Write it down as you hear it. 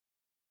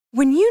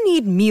When you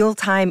need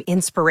mealtime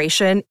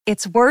inspiration,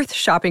 it's worth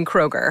shopping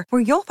Kroger,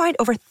 where you'll find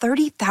over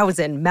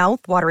 30,000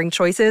 mouth-watering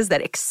choices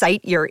that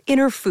excite your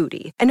inner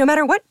foodie. And no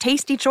matter what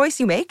tasty choice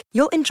you make,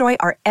 you'll enjoy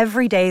our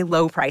everyday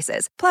low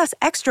prices, plus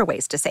extra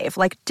ways to save,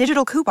 like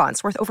digital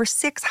coupons worth over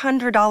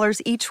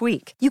 $600 each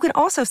week. You can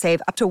also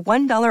save up to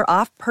 $1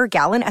 off per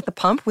gallon at the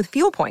pump with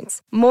fuel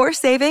points. More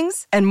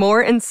savings and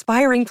more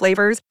inspiring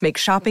flavors make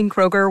shopping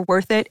Kroger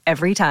worth it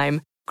every time.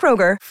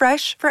 Kroger,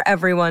 fresh for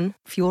everyone.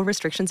 Fuel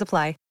restrictions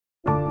apply.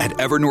 At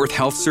Evernorth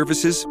Health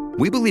Services,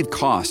 we believe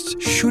costs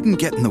shouldn't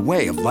get in the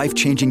way of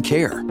life-changing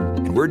care,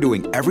 and we're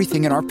doing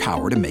everything in our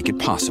power to make it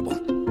possible.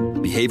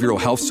 Behavioral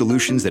health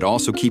solutions that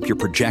also keep your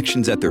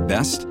projections at their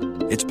best?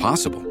 It's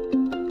possible.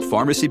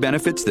 Pharmacy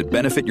benefits that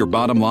benefit your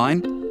bottom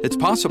line? It's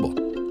possible.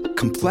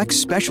 Complex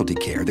specialty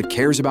care that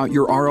cares about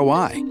your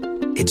ROI?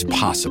 It's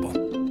possible.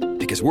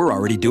 Because we're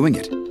already doing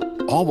it.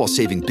 All while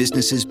saving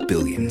businesses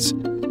billions.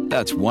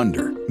 That's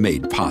Wonder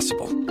made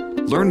possible.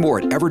 Learn more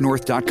at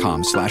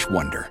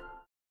evernorth.com/wonder.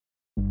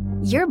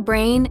 Your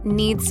brain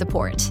needs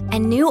support,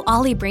 and new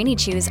Ollie Brainy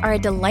Chews are a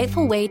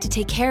delightful way to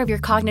take care of your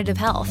cognitive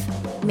health.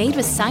 Made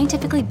with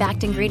scientifically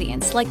backed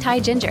ingredients like Thai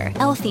ginger,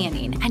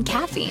 L-theanine, and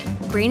caffeine,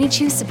 Brainy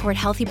Chews support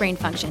healthy brain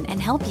function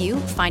and help you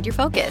find your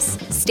focus,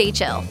 stay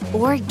chill,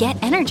 or get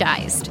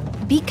energized.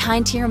 Be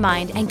kind to your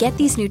mind and get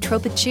these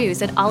nootropic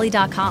chews at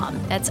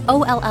ollie.com. That's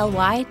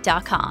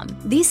OLLY.com.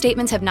 These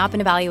statements have not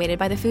been evaluated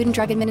by the Food and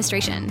Drug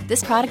Administration.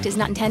 This product is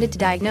not intended to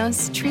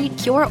diagnose, treat,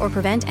 cure, or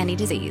prevent any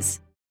disease.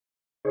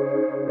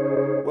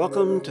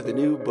 Welcome to the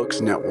New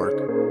Books Network.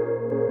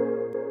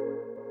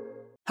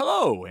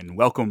 Hello, and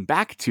welcome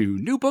back to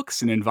New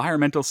Books in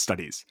Environmental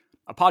Studies,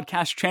 a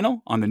podcast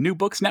channel on the New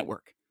Books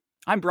Network.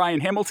 I'm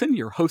Brian Hamilton,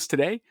 your host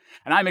today,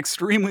 and I'm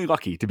extremely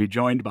lucky to be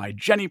joined by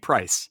Jenny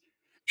Price.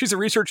 She's a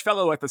research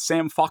fellow at the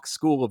Sam Fox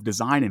School of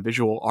Design and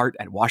Visual Art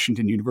at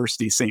Washington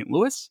University, St.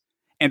 Louis,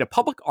 and a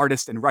public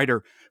artist and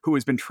writer who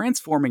has been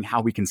transforming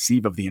how we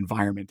conceive of the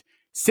environment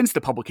since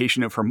the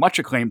publication of her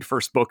much-acclaimed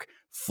first book,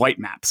 Flight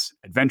Maps: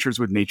 Adventures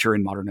with Nature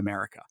in Modern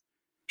America.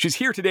 She's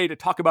here today to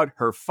talk about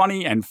her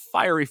funny and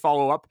fiery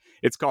follow-up.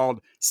 It's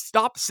called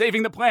Stop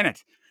Saving the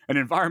Planet, an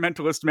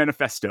Environmentalist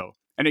Manifesto,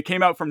 and it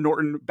came out from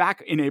Norton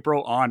back in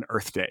April on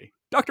Earth Day.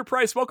 Dr.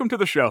 Price, welcome to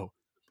the show.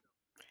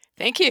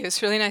 Thank you.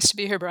 It's really nice to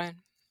be here,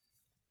 Brian.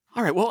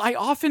 All right, well, I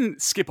often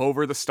skip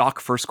over the stock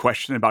first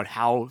question about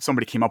how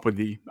somebody came up with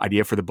the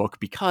idea for the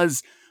book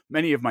because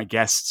many of my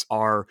guests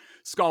are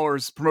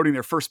scholars promoting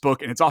their first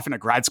book, and it's often a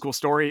grad school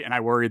story, and I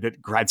worry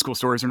that grad school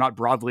stories are not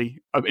broadly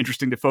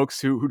interesting to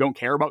folks who don't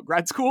care about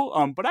grad school.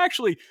 But I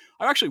actually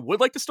would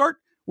like to start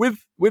with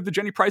the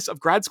Jenny Price of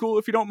grad school,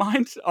 if you don't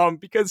mind,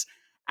 because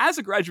as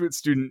a graduate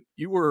student,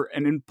 you were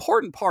an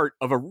important part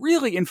of a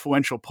really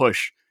influential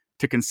push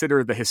to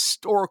consider the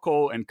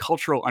historical and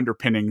cultural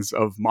underpinnings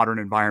of modern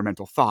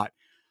environmental thought.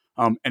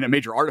 And a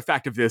major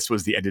artifact of this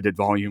was the edited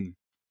volume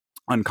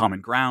Uncommon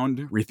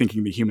Ground,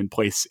 Rethinking the Human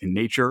Place in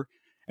Nature.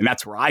 And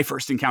that's where I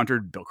first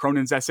encountered Bill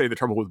Cronin's essay, The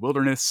Trouble with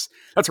Wilderness.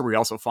 That's where we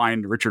also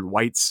find Richard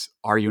White's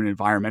Are You an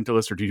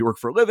Environmentalist or Do You Work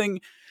for a Living?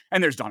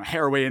 And there's Donna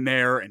Haraway in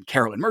there, and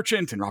Carolyn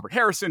Merchant, and Robert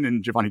Harrison,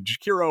 and Giovanni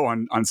Chikiro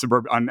on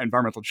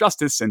environmental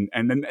justice. And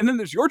then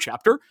there's your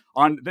chapter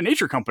on the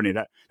Nature Company,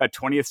 that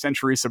 20th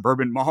century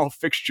suburban mall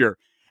fixture.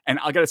 And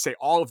I got to say,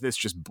 all of this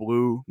just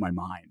blew my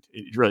mind.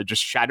 It really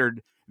just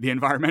shattered the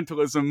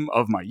environmentalism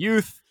of my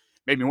youth,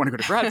 made me want to go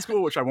to grad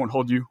school, which I won't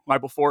hold you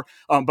liable for.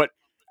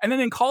 And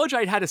then in college,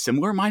 I had a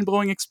similar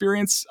mind-blowing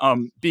experience,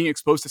 being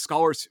exposed to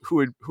scholars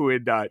who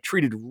had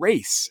treated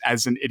race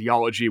as an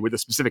ideology with a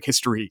specific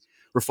history,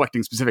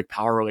 reflecting specific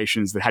power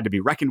relations that had to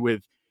be reckoned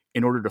with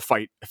in order to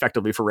fight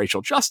effectively for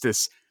racial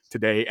justice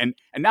today. And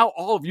now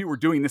all of you were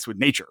doing this with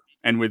nature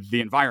and with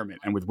the environment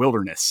and with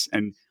wilderness.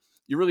 And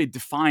you really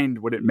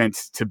defined what it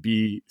meant to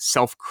be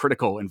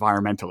self-critical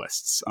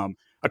environmentalists,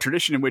 a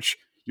tradition in which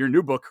your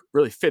new book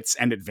really fits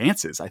and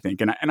advances, I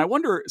think. And I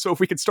wonder, so if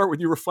we could start with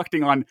you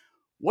reflecting on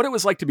what it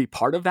was like to be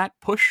part of that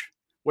push,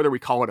 whether we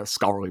call it a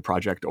scholarly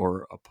project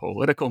or a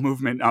political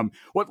movement,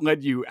 what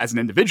led you as an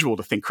individual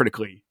to think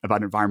critically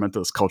about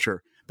environmentalist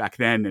culture back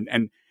then?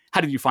 And how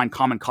did you find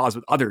common cause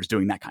with others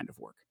doing that kind of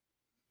work?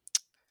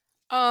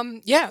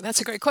 Yeah,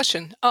 that's a great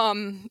question.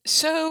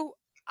 So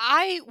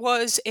I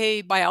was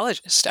a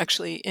biologist,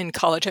 actually, in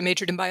college. I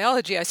majored in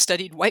biology. I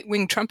studied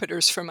white-winged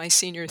trumpeters for my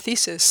senior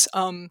thesis.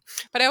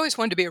 But I always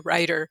wanted to be a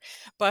writer.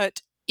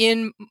 But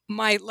in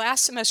my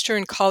last semester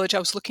in college, I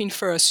was looking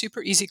for a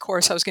super easy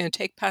course I was going to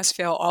take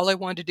pass-fail. All I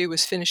wanted to do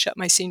was finish up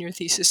my senior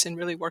thesis and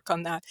really work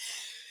on that.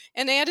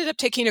 And I ended up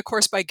taking a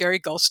course by Gary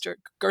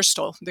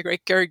Gerstle, the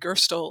great Gary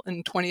Gerstle,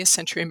 in 20th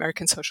century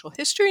American social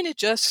history. And it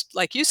just,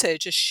 like you said,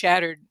 it just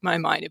shattered my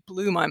mind. It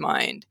blew my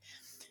mind.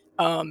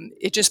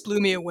 It just blew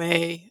me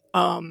away.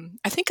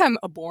 I think I'm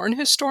a born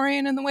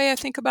historian in the way I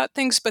think about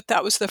things, but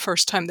that was the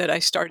first time that I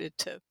started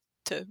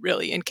to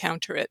really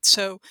encounter it.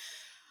 So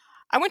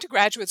I went to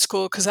graduate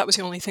school because that was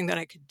the only thing that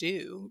I could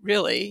do,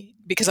 really,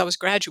 because I was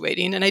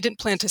graduating. And I didn't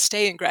plan to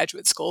stay in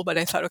graduate school, but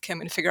I thought, okay, I'm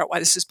going to figure out why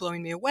this is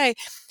blowing me away.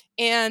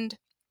 And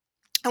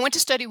I went to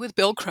study with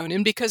Bill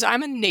Cronin because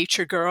I'm a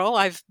nature girl.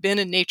 I've been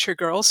a nature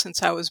girl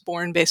since I was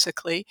born,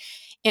 basically.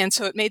 And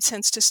so it made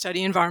sense to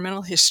study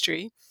environmental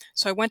history.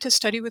 So I went to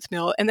study with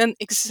Bill. And then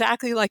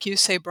exactly like you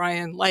say,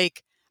 Brian,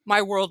 like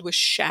my world was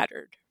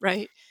shattered,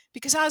 right?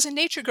 Because I was a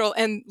nature girl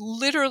and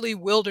literally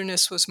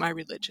wilderness was my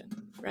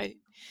religion, right?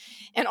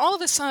 And all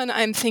of a sudden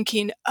I'm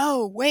thinking,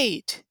 oh,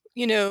 wait,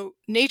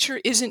 nature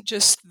isn't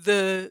just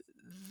the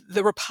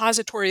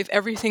repository of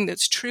everything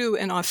that's true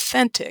and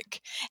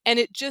authentic. And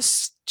it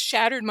just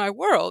shattered my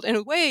world in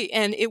a way.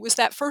 And it was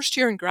that first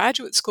year in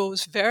graduate school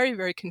was very,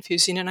 very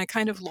confusing. And I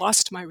kind of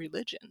lost my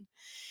religion.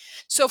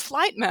 So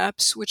flight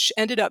maps, which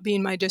ended up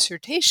being my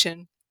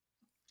dissertation,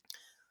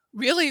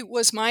 really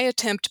was my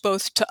attempt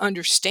both to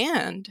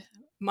understand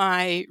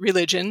my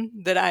religion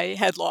that I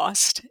had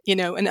lost,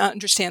 and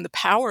understand the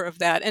power of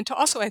that, and to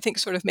also, I think,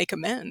 sort of make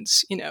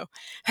amends,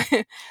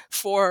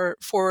 for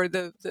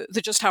the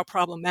just how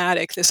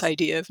problematic this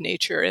idea of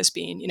nature as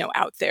being,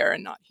 out there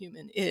and not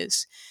human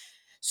is.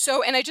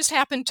 So, and I just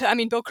happened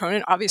to, Bill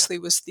Cronin obviously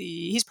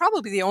he's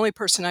probably the only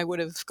person I would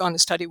have gone to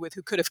study with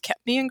who could have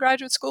kept me in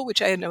graduate school,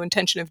 which I had no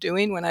intention of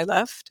doing when I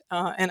left.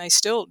 And I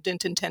still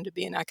didn't intend to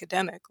be an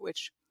academic,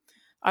 which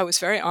I was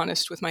very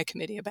honest with my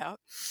committee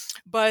about.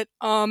 But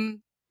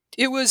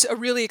it was a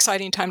really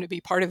exciting time to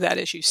be part of that,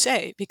 as you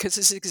say, because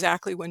this is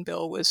exactly when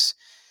Bill was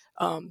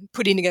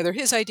putting together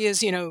his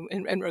ideas,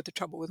 and wrote The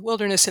Trouble with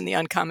Wilderness, and the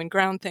Uncommon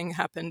Ground thing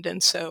happened.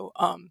 And so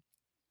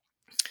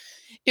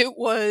it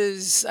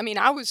was, I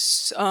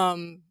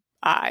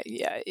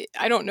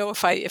don't know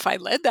if I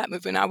led that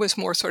movement. I was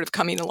more sort of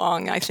coming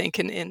along, I think,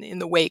 in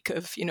the wake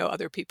of,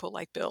 other people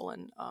like Bill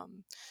and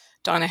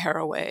Donna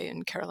Haraway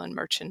and Carolyn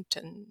Merchant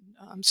and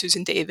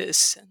Susan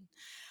Davis.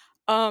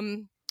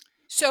 And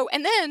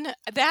then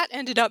that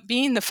ended up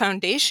being the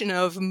foundation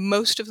of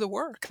most of the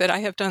work that I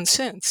have done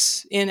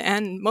since,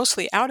 and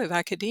mostly out of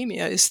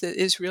academia,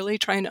 is really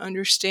trying to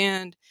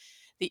understand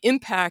the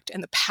impact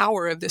and the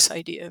power of this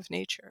idea of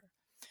nature.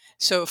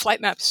 So flight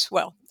maps,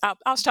 well,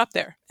 I'll stop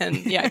there, and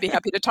I'd be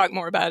happy to talk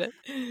more about it.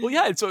 Well,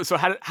 yeah. So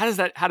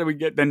how do we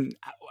get then?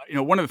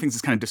 One of the things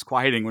that's kind of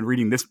disquieting when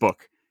reading this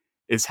book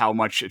is how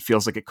much it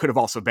feels like it could have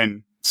also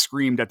been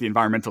screamed at the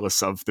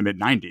environmentalists of the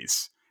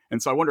mid-90s.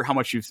 And so I wonder how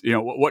much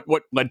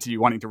what led to you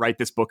wanting to write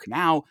this book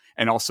now,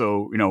 and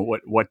also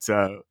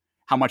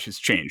how much has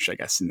changed, I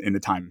guess, in the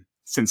time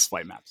since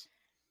flight maps.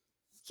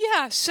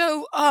 Yeah,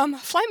 so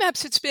Flight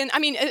Maps, it's been,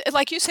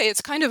 like you say,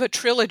 it's kind of a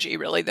trilogy,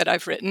 really, that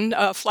I've written.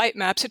 Flight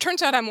Maps, it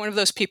turns out I'm one of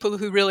those people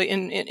who really,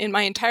 in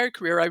my entire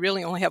career, I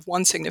really only have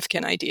one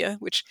significant idea,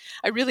 which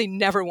I really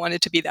never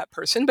wanted to be that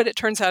person, but it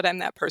turns out I'm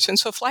that person.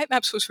 So Flight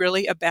Maps was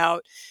really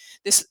about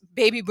this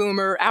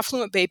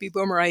affluent baby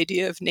boomer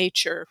idea of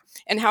nature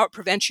and how it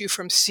prevents you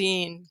from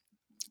seeing,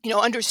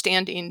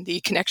 understanding the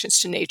connections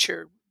to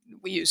nature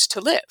we use to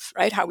live,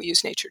 right? How we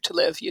use nature to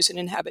live, use and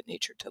inhabit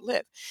nature to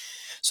live.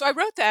 So I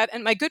wrote that,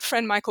 and my good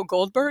friend Michael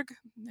Goldberg,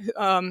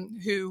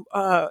 who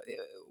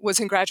was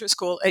in graduate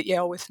school at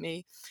Yale with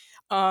me,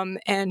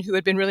 and who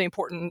had been really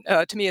important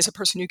to me as a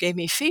person who gave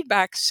me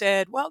feedback,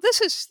 said, "Well,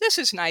 this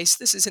is nice.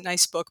 This is a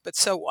nice book, but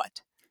so what?"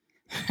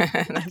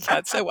 And I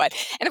thought, so what?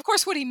 And of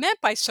course, what he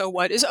meant by "so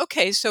what" is,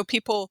 okay, so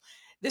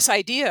this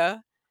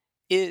idea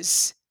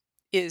is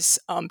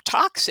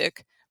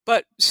toxic,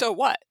 but so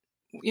what?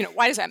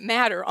 Why does that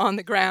matter on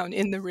the ground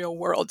in the real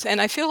world? And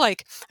I feel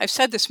like I've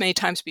said this many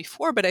times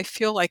before, but I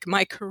feel like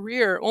my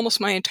career, almost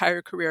my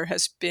entire career,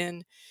 has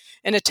been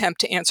an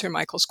attempt to answer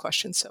Michael's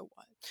question, so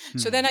what?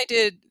 So then I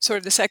did sort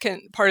of the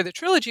second part of the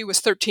trilogy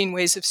was 13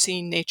 Ways of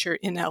Seeing Nature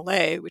in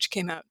LA, which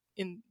came out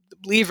in The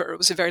Believer. It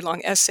was a very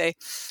long essay.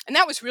 And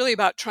that was really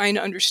about trying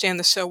to understand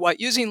the so what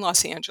using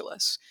Los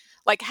Angeles.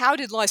 Like, how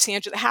did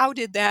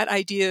that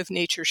idea of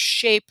nature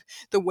shape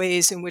the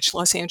ways in which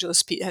Los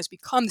Angeles has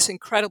become this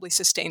incredibly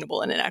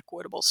sustainable and an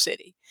equitable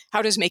city?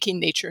 How does making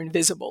nature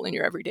invisible in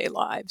your everyday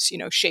lives,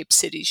 shape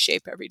cities,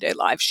 shape everyday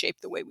lives,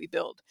 shape the way we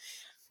build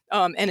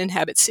and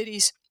inhabit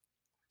cities?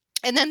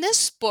 And then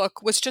this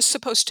book was just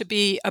supposed to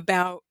be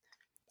about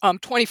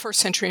 21st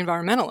century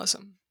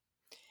environmentalism.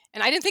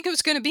 And I didn't think it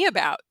was going to be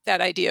about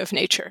that idea of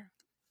nature.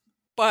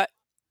 But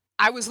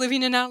I was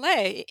living in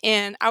LA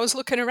and I was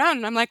looking around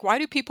and I'm like, why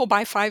do people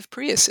buy 5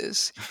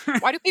 Priuses?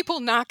 Why do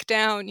people knock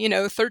down,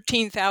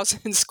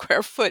 13,000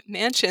 square foot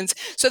mansions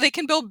so they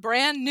can build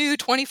brand new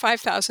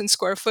 25,000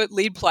 square foot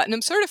LEED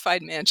Platinum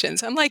certified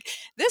mansions? I'm like,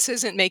 this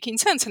isn't making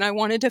sense. And I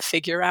wanted to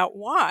figure out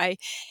why.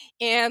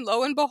 And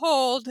lo and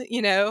behold,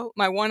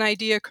 my one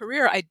idea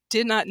career, I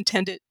did not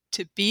intend it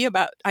to be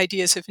about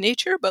ideas of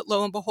nature, but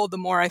lo and behold, the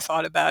more I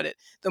thought about it,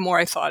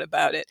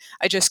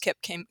 I just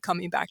kept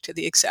coming back to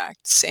the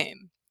exact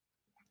same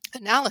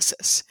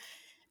analysis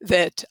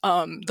that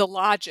the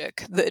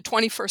logic, the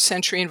 21st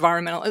century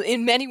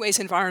in many ways,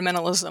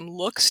 environmentalism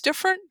looks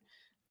different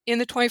in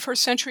the 21st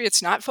century.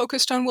 It's not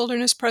focused on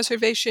wilderness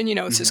preservation.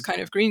 It's this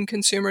kind of green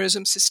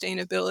consumerism,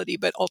 sustainability,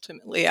 but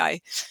ultimately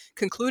I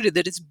concluded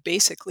that it's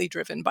basically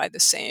driven by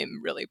the same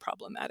really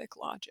problematic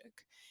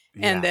logic.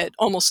 Yeah. And that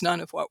almost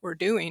none of what we're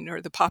doing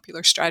or the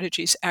popular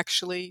strategies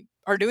actually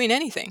are doing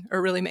anything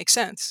or really make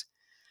sense.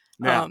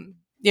 Yeah.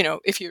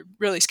 If you're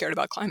really scared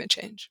about climate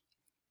change.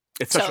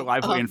 It's such a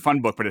lively and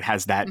fun book, but it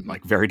has that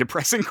like very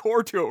depressing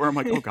core to it where I'm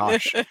like, oh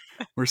gosh,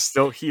 we're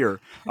still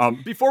here.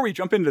 Before we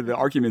jump into the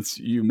arguments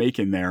you make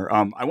in there,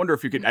 I wonder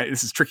if you could,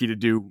 this is tricky to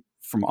do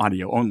from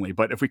audio only,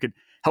 but if we could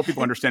help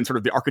people understand sort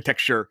of the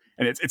architecture,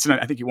 and it's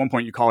I think at one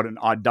point you call it an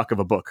odd duck of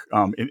a book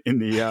in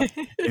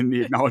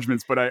the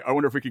acknowledgments, but I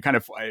wonder if we could kind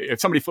of, if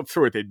somebody flipped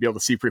through it, they'd be able to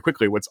see pretty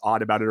quickly what's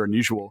odd about it or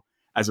unusual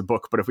as a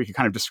book. But if we could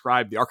kind of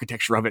describe the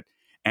architecture of it,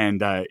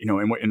 and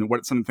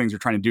what some of the things you're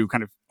trying to do,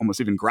 kind of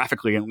almost even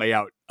graphically and lay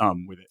out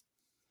with it.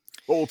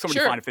 What will somebody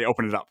find if they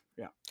open it up?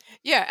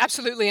 Yeah,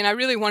 absolutely. And I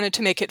really wanted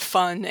to make it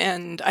fun,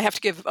 and I have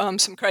to give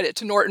some credit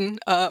to Norton,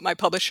 my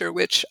publisher,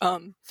 which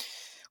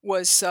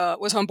was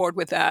on board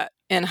with that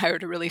and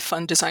hired a really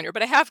fun designer.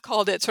 But I have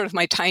called it sort of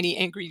my tiny,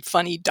 angry,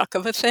 funny duck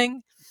of a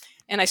thing.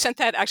 And I sent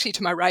that actually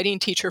to my writing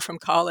teacher from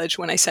college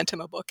when I sent him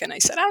a book. And I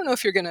said, I don't know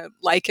if you're going to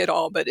like it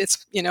all, but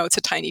it's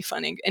a tiny,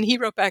 fun. And he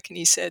wrote back and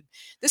he said,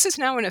 this is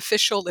now an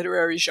official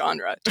literary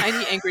genre,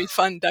 tiny, angry,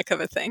 fun duck of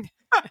a thing.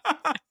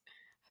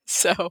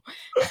 So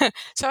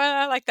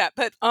I like that.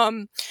 But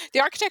the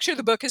architecture of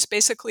the book is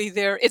basically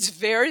there. It's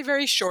very,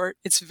 very short.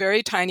 It's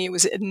very tiny. It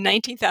was a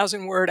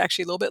 19,000 word,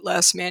 actually a little bit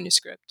less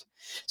manuscript.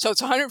 So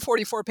it's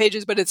 144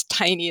 pages, but it's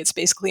tiny. It's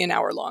basically an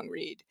hour-long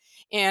read.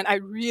 And I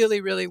really,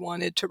 really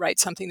wanted to write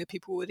something that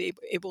people would be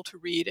able to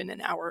read in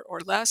an hour or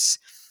less.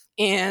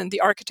 And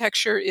the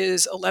architecture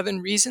is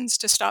 11 reasons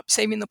to stop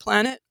saving the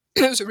planet.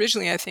 It was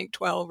originally, I think,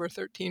 12 or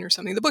 13 or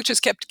something. The book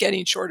just kept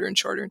getting shorter and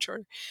shorter and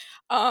shorter.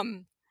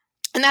 And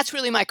that's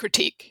really my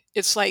critique.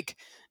 It's like,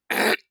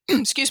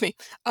 excuse me,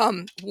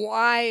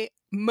 why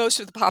most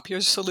of the popular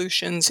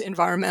solutions,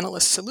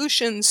 environmentalist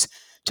solutions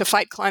to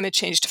fight climate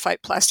change, to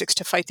fight plastics,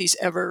 to fight these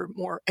ever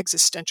more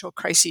existential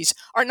crises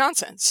are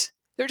nonsense.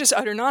 They're just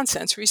utter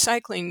nonsense.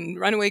 Recycling,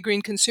 runaway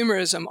green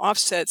consumerism,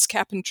 offsets,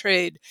 cap and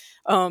trade,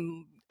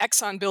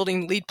 Exxon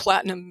building LEED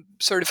Platinum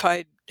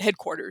certified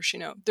headquarters,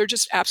 they're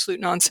just absolute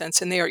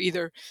nonsense. And they are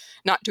either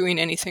not doing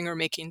anything or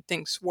making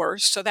things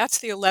worse. So that's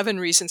the 11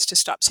 reasons to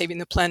stop saving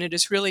the planet,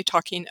 is really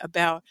talking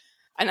about,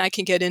 and I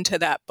can get into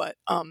that, but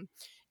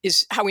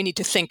is how we need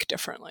to think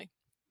differently.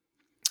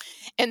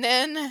 And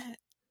then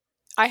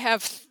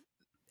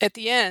at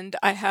the end,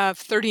 I have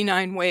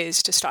 39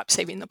 ways to stop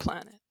saving the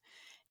planet.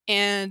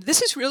 And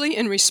this is really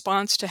in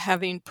response to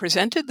having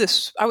presented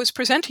this. I was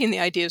presenting the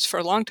ideas for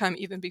a long time,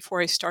 even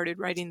before I started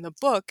writing the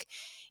book.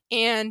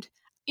 And,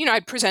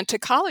 I'd present to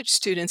college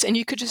students, and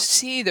you could just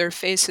see their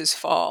faces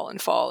fall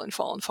and fall and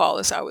fall and fall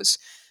as I was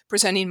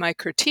presenting my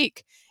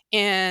critique.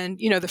 And,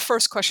 the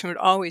first question would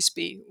always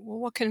be, well,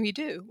 what can we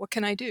do? What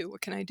can I do?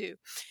 What can I do?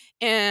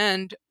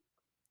 And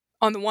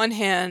on the one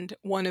hand,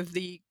 one of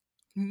the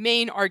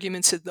main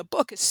arguments of the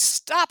book is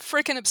stop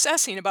freaking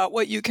obsessing about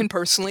what you can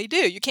personally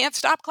do. You can't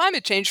stop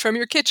climate change from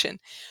your kitchen.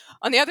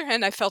 On the other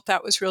hand, I felt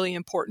that was really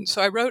important.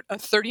 So I wrote a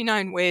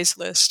 39 ways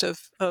list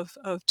of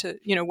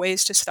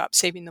ways to stop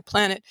saving the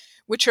planet,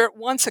 which are at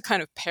once a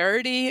kind of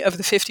parody of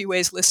the 50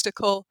 ways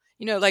listicle,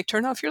 like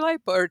turn off your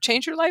light bulb or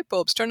change your light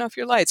bulbs, turn off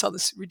your lights, all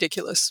this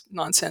ridiculous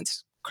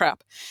nonsense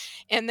crap.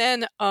 And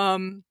then,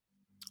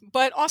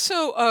 but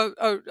also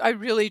I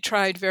really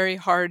tried very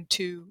hard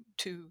to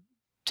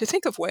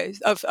think of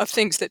ways of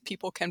things that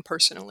people can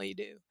personally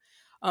do,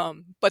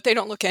 but they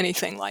don't look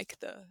anything like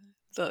the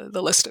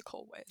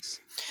listicle ways.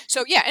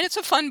 So yeah, and it's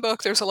a fun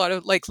book. There's a lot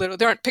of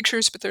there aren't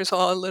pictures, but there's a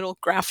lot of little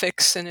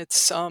graphics, and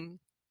it's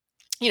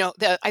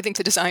I think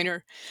the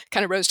designer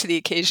kind of rose to the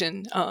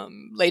occasion,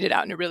 laid it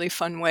out in a really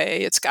fun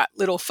way. It's got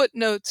little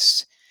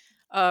footnotes,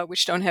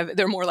 which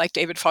they're more like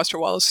David Foster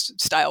Wallace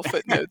style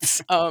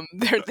footnotes.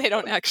 They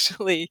don't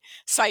actually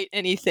cite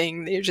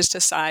anything. They're just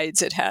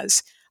asides. It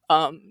has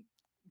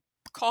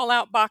call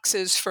out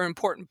boxes for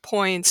important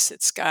points.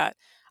 It's got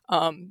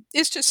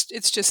it's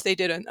just they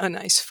did a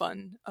nice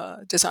fun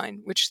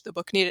design, which the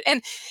book needed.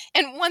 And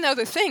one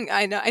other thing,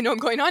 I know I'm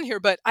going on here,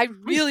 but I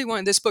really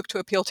wanted this book to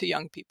appeal to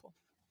young people.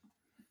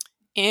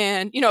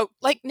 And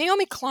like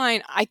Naomi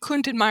Klein, I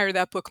couldn't admire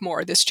that book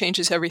more. This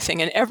Changes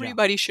Everything, and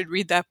everybody should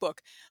read that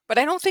book. But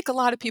I don't think a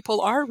lot of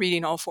people are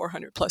reading all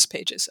 400 plus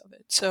pages of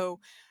it.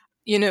 So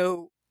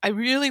I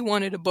really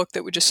wanted a book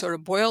that would just sort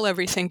of boil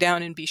everything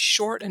down and be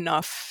short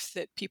enough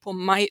that people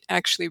might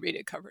actually read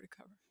it cover to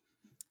cover.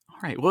 All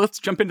right. Well, let's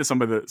jump into some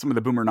of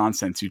the boomer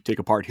nonsense you take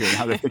apart here and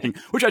how they're thinking.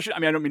 Which I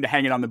don't mean to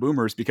hang it on the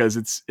boomers, because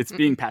it's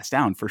being passed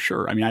down for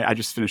sure. I mean, I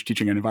just finished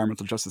teaching an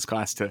environmental justice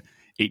class to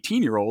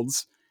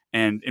 18-year-olds,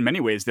 and in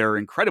many ways they're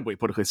incredibly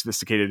politically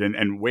sophisticated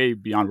and way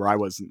beyond where I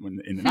was in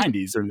the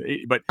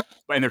 90s. But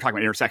they're talking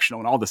about intersectional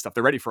and all this stuff.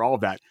 They're ready for all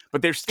of that,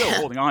 but they're still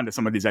holding on to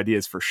some of these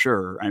ideas for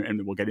sure,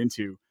 and we'll get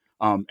into.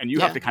 And you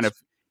have to come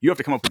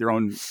up with your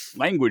own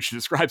language to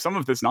describe some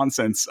of this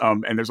nonsense.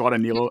 And there's a lot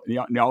of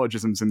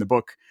neologisms in the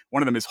book.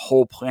 One of them is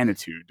whole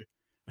planitude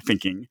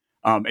thinking.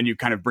 And you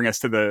kind of bring us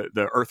to the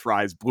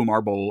Earthrise, Blue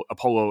Marble,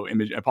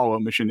 Apollo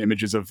mission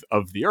images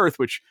of the Earth,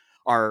 which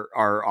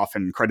are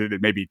often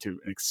credited maybe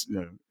to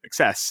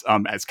excess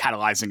as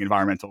catalyzing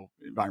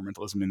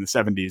environmentalism in the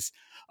 70s.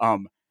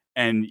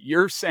 And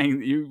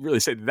you really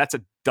say that's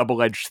a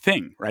double-edged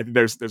thing, right?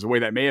 There's a way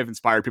that may have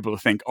inspired people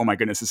to think, oh my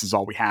goodness, this is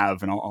all we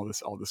have, and all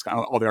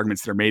the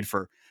arguments that are made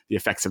for the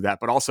effects of that.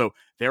 But also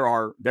there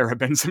have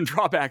been some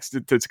drawbacks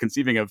to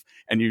conceiving of,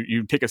 and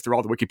you take us through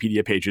all the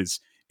Wikipedia pages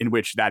in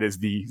which that is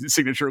the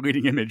signature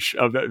leading image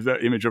of the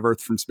image of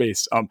Earth from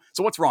space.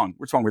 So what's wrong?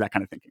 What's wrong with that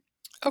kind of thinking?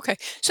 Okay,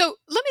 so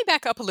let me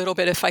back up a little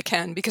bit if I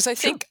can, because I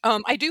think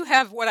I do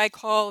have what I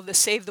call the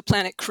Save the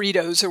Planet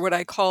credos, or what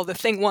I call the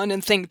thing one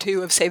and thing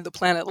two of Save the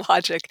Planet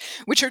logic,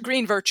 which are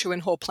green virtue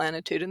and whole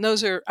planitude. And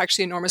those are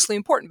actually enormously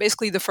important.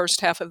 Basically, the first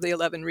half of the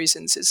 11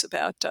 reasons is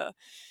about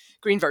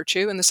green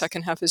virtue, and the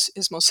second half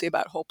is mostly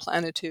about whole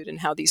planitude and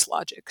how these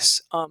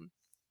logics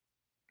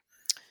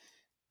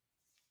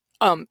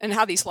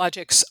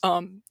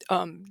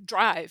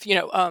drive,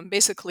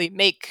 basically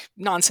make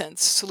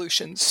nonsense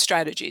solutions,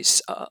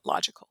 strategies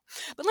logical.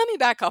 But let me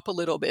back up a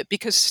little bit,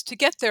 because to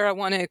get there, I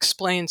want to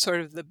explain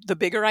sort of the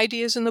bigger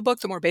ideas in the book,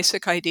 the more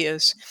basic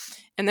ideas.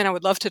 And then I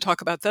would love to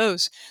talk about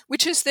those,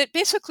 which is that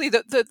basically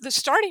the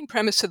starting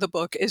premise of the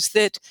book is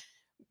that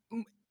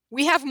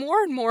we have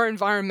more and more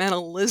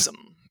environmentalism,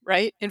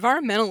 right?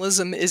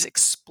 Environmentalism is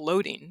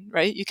exploding,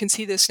 right? You can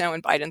see this now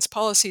in Biden's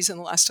policies in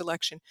the last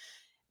election.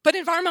 But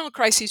environmental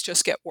crises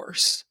just get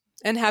worse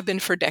and have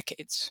been for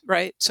decades,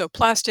 right? So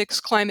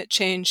plastics, climate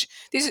change,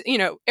 these,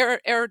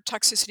 air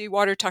toxicity,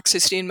 water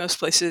toxicity in most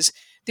places,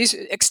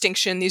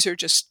 extinction, these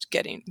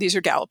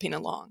are galloping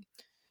along.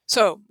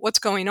 So what's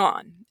going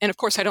on? And of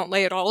course, I don't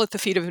lay it all at the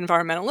feet of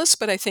environmentalists,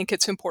 but I think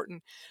it's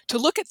important to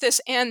look at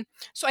this. And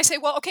so I say,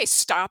 well, okay,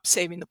 stop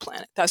saving the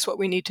planet. That's what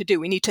we need to do.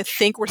 We need to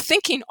think. We're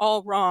thinking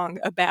all wrong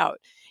about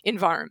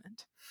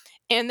environment.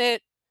 And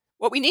that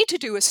what we need to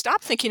do is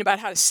stop thinking about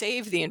how to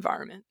save the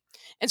environment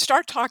and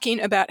start talking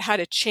about how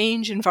to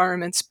change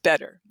environments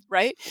better,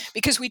 right?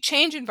 Because we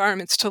change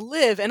environments to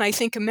live. And I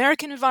think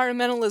American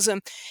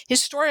environmentalism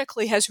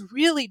historically has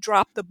really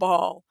dropped the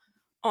ball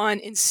on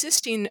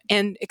insisting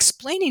and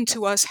explaining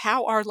to us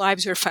how our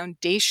lives are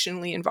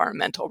foundationally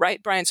environmental,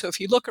 right, Brian? So if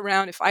I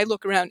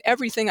look around,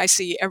 everything I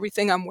see,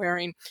 everything I'm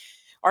wearing,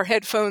 our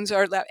headphones,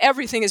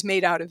 everything is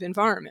made out of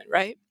environment,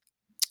 right?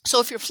 So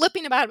if you're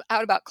flipping out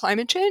about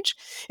climate change,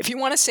 if you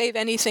want to save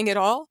anything at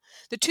all,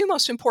 the two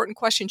most important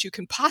questions you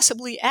can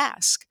possibly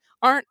ask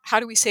aren't how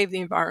do we save the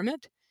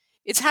environment?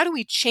 It's how do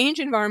we change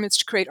environments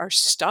to create our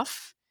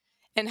stuff?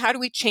 And how do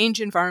we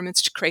change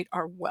environments to create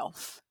our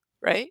wealth,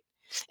 right?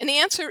 And the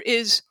answer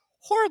is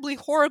horribly,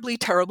 horribly,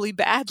 terribly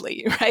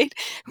badly, right?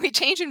 We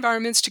change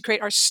environments to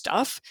create our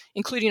stuff,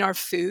 including our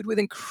food, with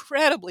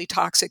incredibly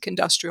toxic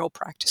industrial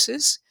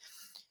practices,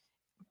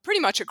 pretty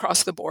much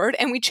across the board.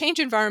 And we change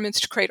environments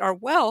to create our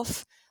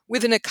wealth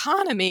with an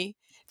economy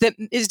that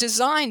is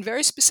designed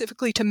very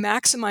specifically to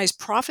maximize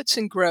profits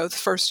and growth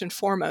first and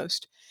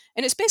foremost.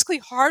 And it's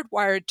basically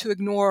hardwired to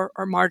ignore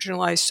or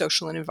marginalize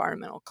social and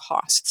environmental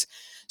costs.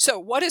 So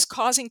what is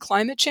causing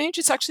climate change?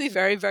 It's actually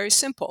very, very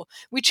simple.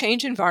 We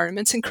change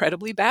environments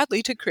incredibly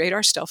badly to create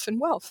our stuff and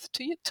wealth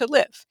to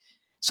live.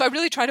 So I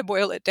really try to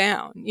boil it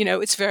down.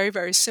 It's very,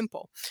 very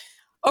simple.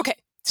 Okay,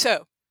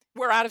 so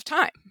we're out of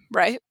time,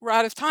 right? We're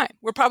out of time.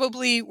 We're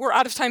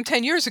out of time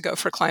 10 years ago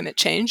for climate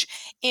change.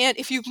 And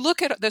if you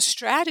look at the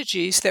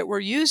strategies that we're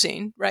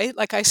using, right?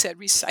 Like I said,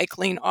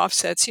 recycling,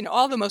 offsets,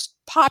 all the most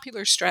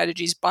popular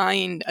strategies,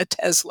 buying a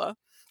Tesla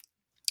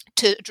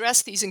to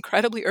address these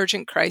incredibly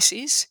urgent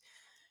crises,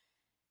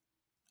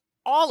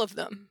 all of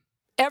them,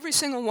 every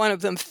single one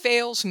of them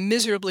fails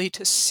miserably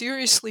to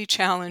seriously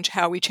challenge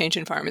how we change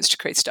environments to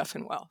create stuff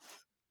and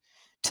wealth,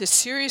 to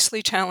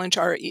seriously challenge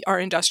our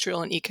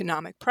industrial and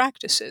economic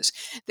practices.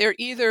 They're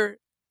either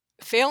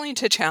failing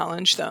to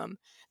challenge them,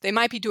 they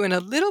might be doing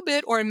a little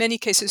bit, or in many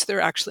cases, they're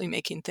actually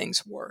making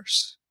things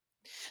worse.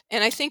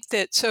 And I think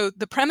that, so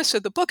the premise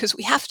of the book is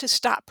we have to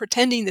stop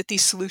pretending that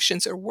these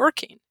solutions are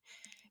working,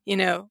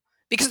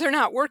 because they're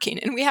not working.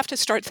 And we have to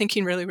start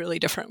thinking really, really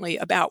differently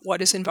about what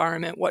is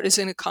environment, what is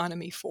an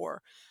economy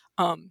for.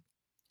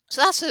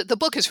 So the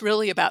book is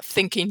really about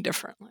thinking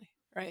differently,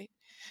 right?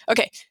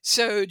 Okay,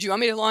 so do you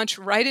want me to launch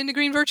right into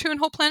green virtue and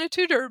whole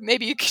planitude, or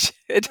maybe you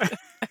could?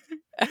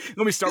 Let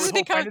me start with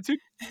whole planitude.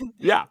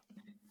 Yeah.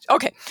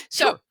 Okay,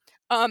 so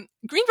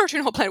green virtue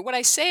and whole planet. What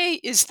I say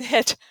is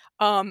that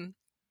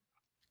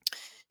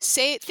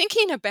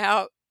thinking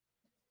about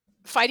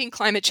fighting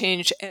climate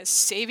change as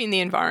saving the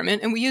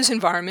environment, and we use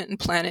environment and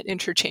planet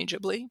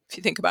interchangeably. If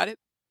you think about it,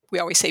 we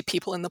always say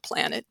people and the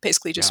planet.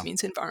 Basically, just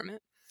means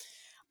environment.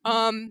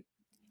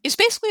 Is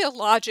basically a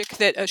logic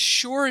that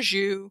assures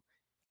you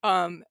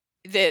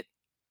that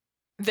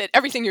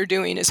everything you're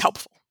doing is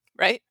helpful,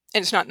 right?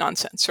 And it's not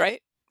nonsense,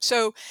 right?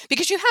 So,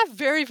 because you have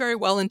very, very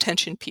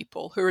well-intentioned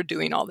people who are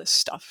doing all this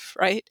stuff,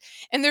 right?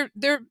 And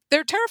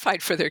they're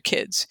terrified for their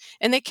kids,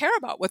 and they care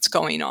about what's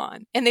going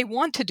on, and they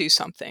want to do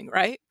something,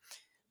 right?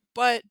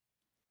 But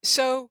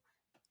so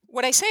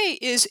what I say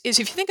is if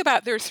you think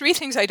about, there are three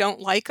things I don't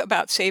like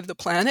about Save the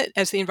Planet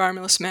as the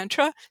environmentalist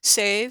mantra: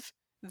 save,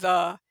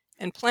 the,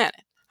 and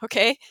planet.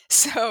 Okay,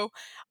 so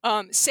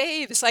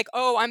save is like,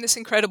 oh, I'm this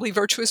incredibly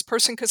virtuous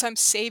person because I'm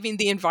saving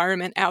the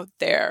environment out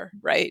there,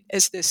 right?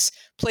 As this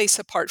place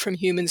apart from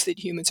humans that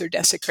humans are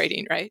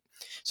desecrating, right?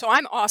 So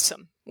I'm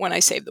awesome when I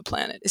save the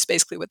planet, is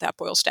basically what that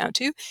boils down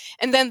to.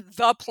 And then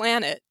the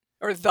planet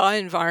or the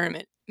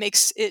environment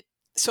makes it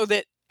so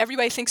that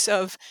everybody thinks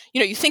of,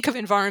 you think of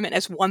environment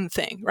as one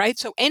thing, right?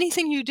 So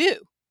anything you do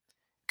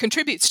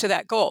contributes to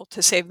that goal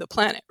to save the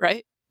planet,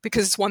 right?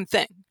 Because it's one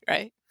thing,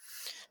 right?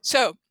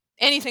 So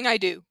anything I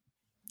do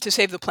to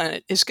save the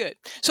planet is good.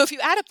 So if you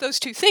add up those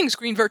two things,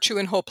 green virtue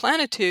and whole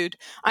planitude,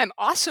 I'm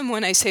awesome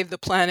when I save the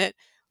planet.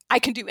 I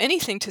can do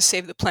anything to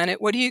save the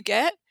planet. What do you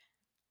get?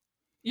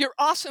 You're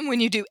awesome when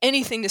you do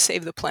anything to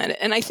save the planet.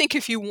 And I think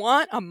if you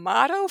want a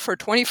motto for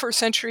 21st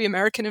century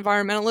American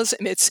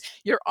environmentalism, it's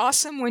you're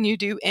awesome when you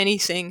do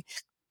anything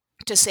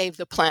to save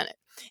the planet.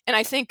 And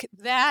I think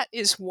that's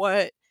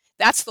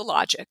the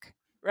logic,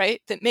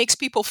 right? That makes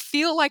people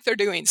feel like they're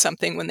doing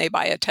something when they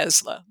buy a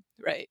Tesla,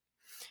 right?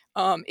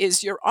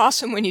 Is you're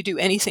awesome when you do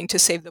anything to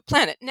save the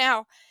planet.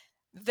 Now,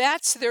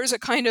 there's a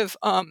kind of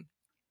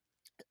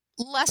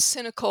less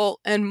cynical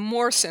and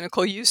more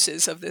cynical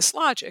uses of this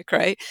logic,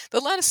 right? The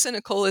less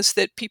cynical is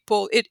that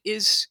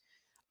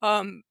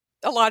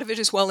a lot of it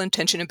is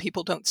well-intentioned and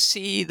people don't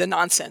see the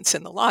nonsense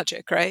in the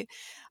logic, right?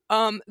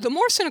 The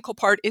more cynical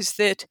part is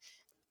that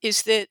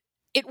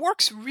it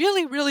works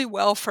really, really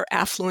well for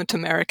affluent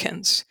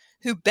Americans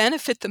who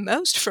benefit the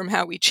most from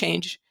how we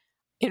change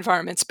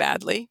environments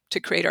badly to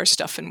create our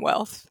stuff and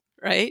wealth,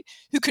 right?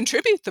 Who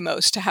contribute the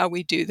most to how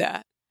we do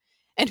that,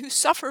 and who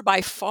suffer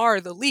by far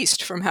the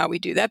least from how we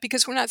do that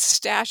because we're not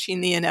stashing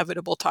the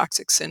inevitable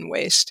toxics and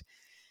waste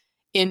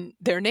in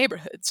their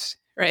neighborhoods,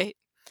 right?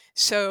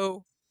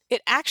 So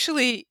it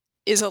actually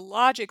is a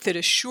logic that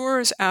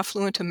assures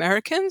affluent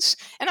Americans,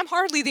 and I'm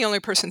hardly the only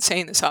person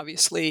saying this,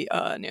 obviously.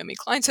 Naomi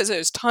Klein says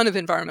there's a ton of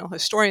environmental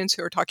historians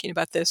who are talking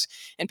about this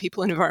and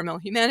people in environmental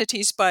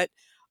humanities, but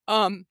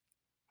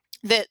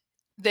that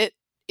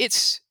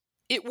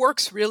it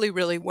works really,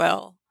 really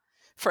well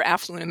for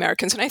affluent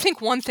Americans. And I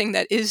think one thing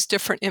that is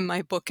different in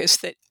my book is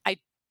that I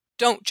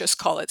don't just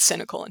call it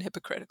cynical and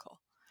hypocritical,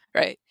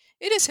 right?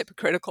 It is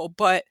hypocritical,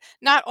 but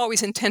not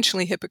always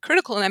intentionally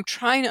hypocritical. And I'm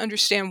trying to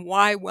understand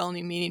why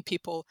well-meaning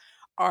people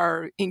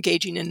are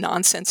engaging in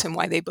nonsense and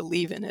why they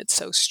believe in it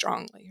so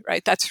strongly,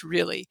 right? That's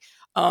really,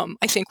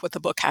 I think, what the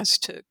book has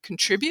to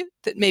contribute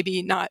that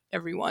maybe not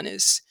everyone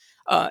else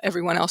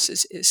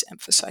is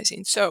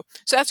emphasizing. So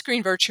that's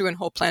green virtue and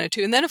whole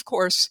planitude. And then, of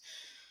course,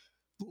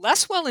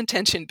 less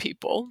well-intentioned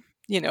people,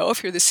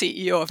 if you're the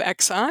CEO of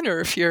Exxon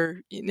or if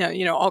you're,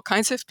 all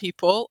kinds of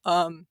people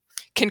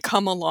can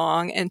come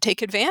along and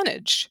take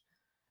advantage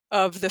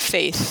of the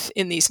faith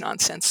in these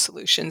nonsense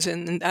solutions.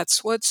 And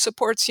that's what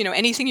supports,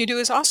 anything you do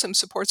is awesome,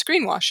 supports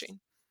greenwashing,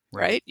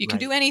 right? You can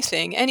do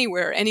anything,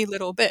 anywhere, any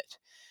little bit.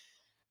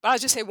 But I'll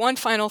just say one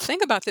final thing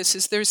about this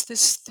is there's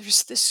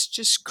this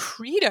just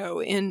credo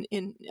in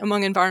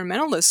among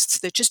environmentalists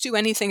that just do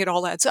anything, it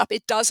all adds up.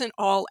 It doesn't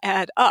all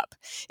add up.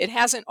 It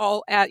hasn't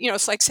all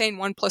it's like saying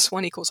 1 +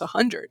 1 =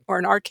 100, or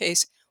in our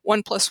case,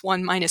 1 +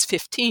 1 -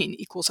 15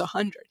 =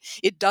 100.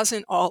 It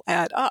doesn't all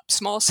add up.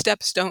 Small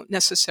steps don't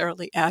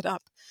necessarily add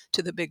up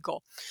to the big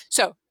goal.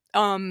 So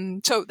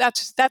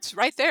that's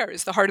right there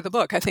is the heart of the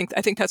book. I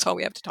think that's all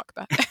we have to talk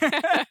about.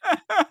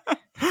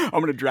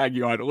 I'm going to drag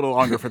you on a little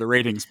longer for the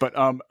ratings, but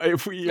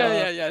if we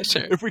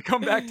sure. If we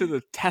come back to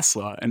the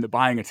Tesla and the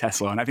buying a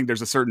Tesla, and I think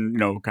there's a certain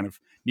kind of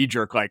knee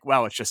jerk like,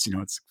 well, it's just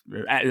it's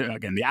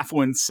again the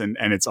affluence and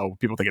it's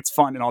people think it's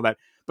fun and all that,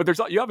 but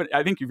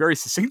I think you very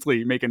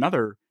succinctly make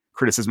another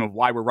criticism of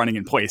why we're running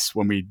in place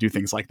when we do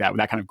things like that with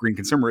that kind of green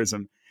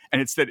consumerism,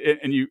 and it's that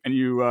and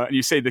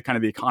you say that kind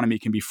of the economy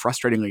can be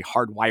frustratingly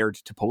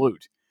hardwired to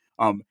pollute,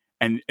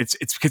 and it's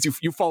because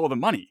you follow the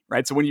money,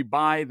 right? So when you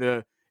buy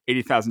the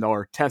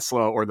 $80,000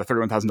 Tesla or the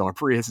 $31,000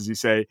 Prius, as you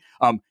say,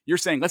 you're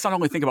saying, let's not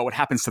only think about what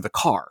happens to the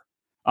car,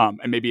 and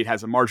maybe it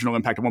has a marginal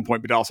impact at one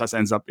point, but it also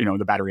ends up,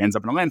 the battery ends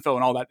up in a landfill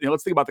and all that.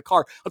 Let's think about the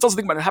car. Let's also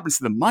think about what happens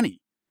to the money.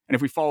 And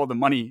if we follow the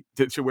money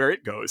to where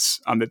it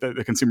goes, that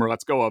the consumer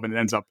lets go of, and it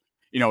ends up,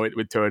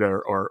 with Toyota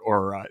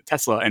or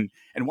Tesla. And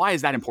why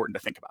is that important to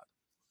think about?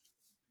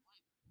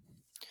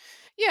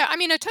 Yeah, I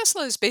mean, a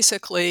Tesla is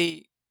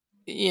basically,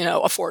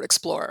 a Ford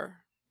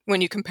Explorer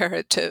when you compare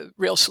it to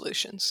real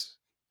solutions.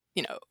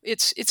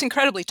 It's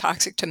incredibly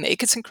toxic to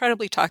make. It's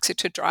incredibly toxic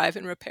to drive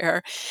and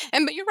repair.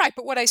 But you're right.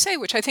 But what I say,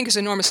 which I think is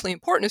enormously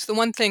important, is the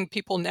one thing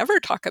people never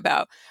talk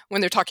about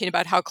when they're talking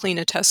about how clean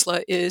a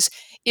Tesla is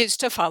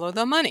to follow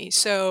the money.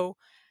 So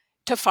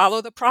to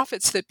follow the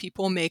profits that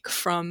people make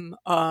from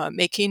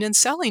making and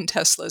selling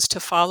Teslas, to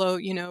follow,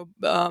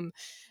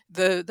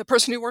 the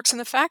person who works in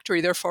the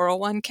factory, their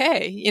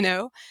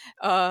 401k,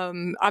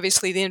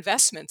 obviously the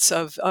investments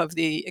of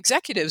the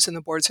executives and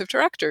the boards of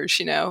directors,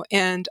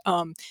 and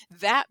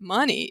that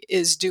money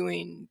is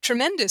doing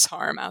tremendous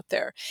harm out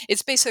there.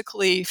 It's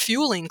basically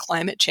fueling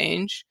climate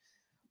change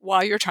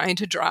while you're trying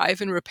to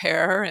drive and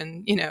repair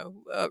and,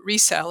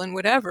 resell and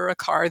whatever a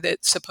car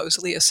that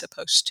supposedly is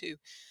supposed to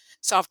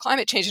solve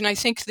climate change. And I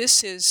think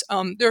this is,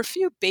 there are a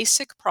few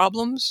basic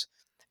problems.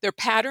 There are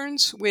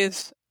patterns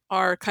with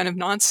our kind of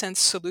nonsense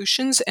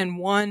solutions. And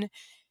one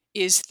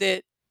is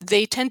that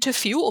they tend to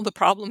fuel the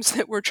problems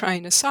that we're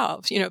trying to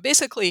solve.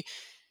 Basically,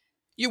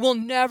 you will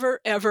never,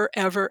 ever,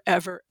 ever,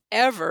 ever,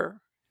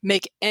 ever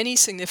make any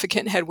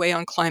significant headway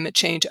on climate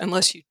change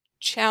unless you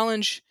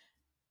challenge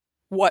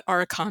what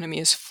our economy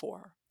is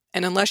for.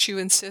 And unless you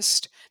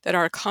insist that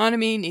our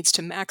economy needs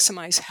to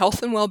maximize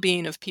health and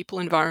well-being of people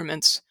and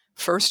environments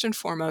first and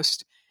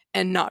foremost,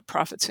 and not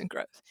profits and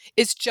growth.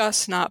 It's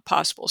just not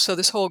possible. So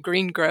this whole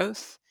green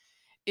growth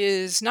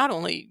is not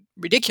only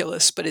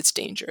ridiculous, but it's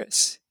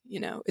dangerous.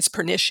 It's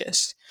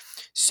pernicious.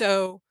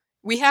 So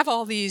we have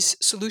all these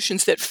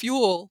solutions that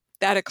fuel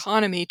that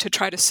economy to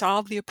try to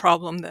solve the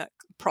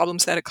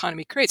problems that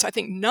economy creates. I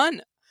think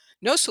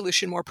no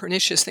solution more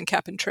pernicious than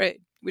cap and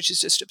trade, which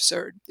is just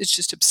absurd. It's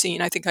just obscene.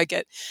 I think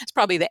it's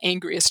probably the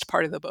angriest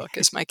part of the book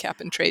is my cap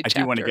and trade chapter.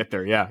 I do want to get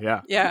there.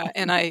 Yeah. Yeah.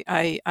 And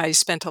I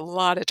spent a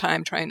lot of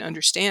time trying to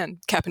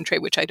understand cap and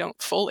trade, which I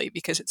don't fully,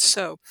 because it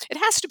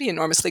has to be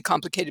enormously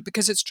complicated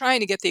because it's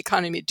trying to get the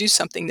economy to do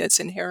something that's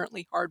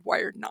inherently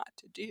hardwired not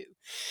to do.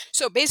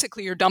 So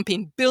basically you're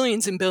dumping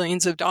billions and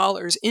billions of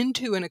dollars in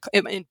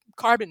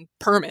carbon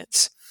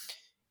permits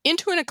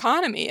into an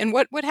economy. And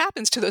what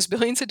happens to those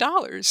billions of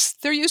dollars?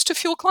 They're used to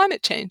fuel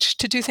climate change,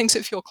 to do things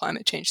that fuel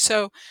climate change.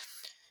 So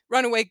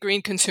runaway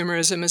green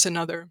consumerism is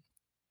another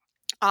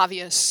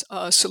obvious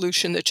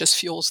solution that just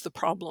fuels the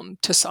problem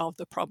to solve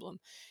the problem.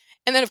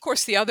 And then, of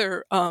course, the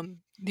other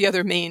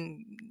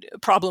main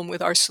problem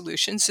with our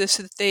solutions is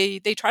that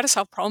they try to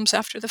solve problems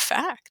after the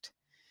fact.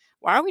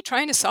 Why are we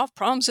trying to solve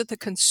problems at the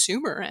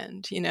consumer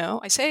end?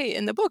 I say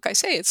in the book,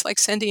 it's like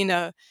sending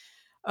a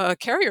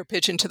carrier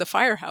pigeon to the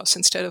firehouse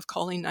instead of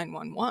calling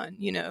 911,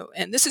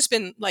 and this has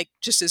been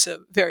just as a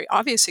very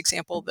obvious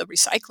example, the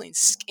recycling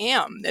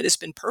scam that has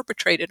been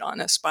perpetrated on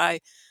us by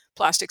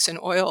plastics and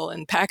oil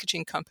and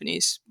packaging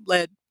companies,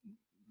 led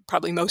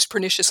probably most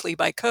perniciously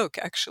by Coke,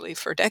 actually,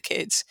 for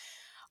decades,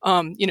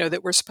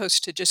 that we're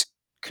supposed to just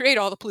create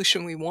all the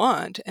pollution we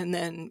want. And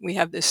then we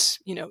have this,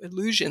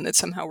 illusion that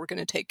somehow we're going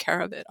to take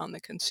care of it on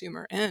the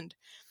consumer end.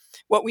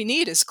 What we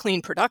need is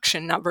clean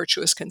production, not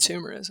virtuous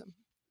consumerism.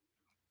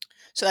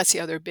 So that's the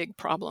other big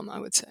problem, I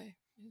would say.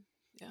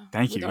 Yeah.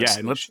 Thank you. Yeah,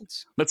 and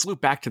let's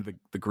loop back to the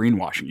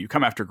greenwashing. You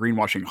come after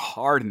greenwashing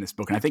hard in this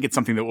book, and I think it's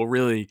something that'll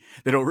really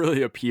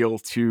appeal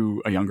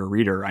to a younger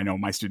reader. I know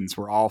my students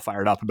were all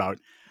fired up about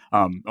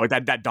like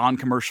that Dawn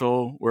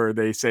commercial where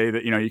they say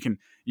that you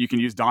can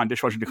use Dawn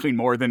dishwashing to clean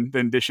more than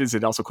dishes.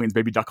 It also cleans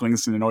baby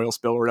ducklings in an oil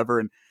spill or whatever.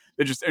 And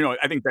they just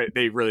I think that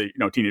they really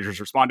teenagers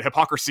respond to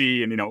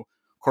hypocrisy and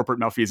corporate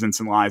malfeasance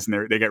and lies,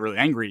 and they get really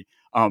angry.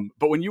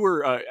 But when you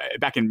were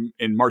back in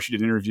March, you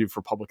did an interview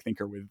for Public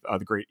Thinker with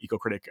the great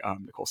eco-critic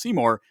Nicole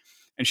Seymour,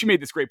 and she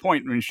made this great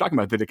point when she's talking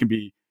about that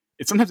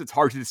sometimes it's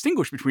hard to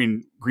distinguish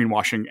between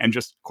greenwashing and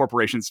just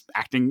corporations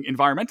acting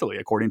environmentally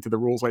according to the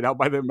rules laid out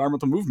by the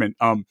environmental movement,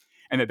 and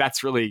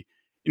that's really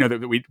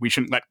that we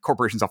shouldn't let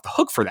corporations off the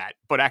hook for that,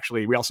 but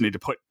actually we also need to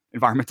put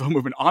environmental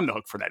movement on the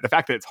hook for that. The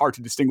fact that it's hard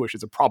to distinguish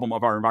is a problem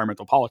of our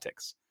environmental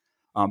politics.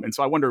 And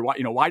so I wonder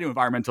why do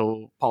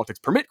environmental politics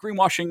permit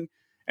greenwashing,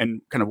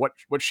 and kind of what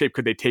shape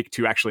could they take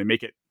to actually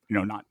make it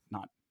not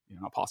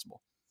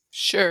possible?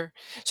 Sure.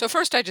 So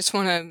first, I just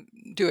want to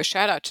do a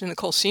shout out to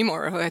Nicole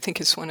Seymour, who I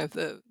think is one of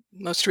the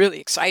most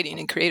really exciting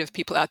and creative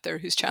people out there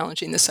who's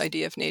challenging this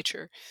idea of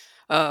nature.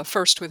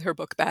 First with her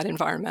book Bad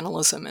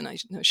Environmentalism, and I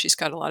know she's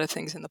got a lot of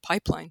things in the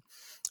pipeline.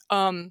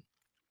 One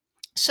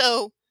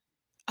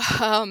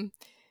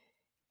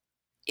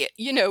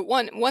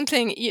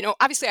thing,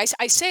 obviously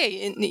I say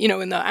in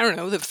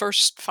the, the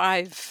first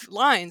 5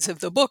 lines of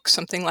the book,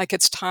 something like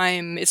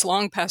it's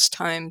long past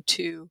time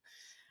to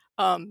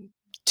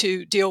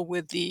deal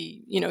with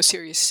the,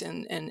 serious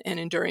and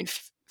enduring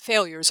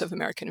failures of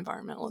American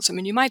environmentalism.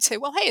 And you might say,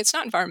 well, hey, it's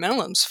not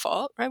environmentalism's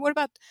fault, right? What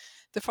about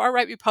the far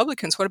right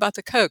Republicans? What about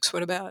the Kochs?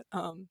 What about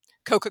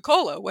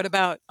Coca-Cola? What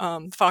about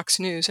Fox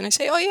News? And I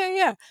say, oh,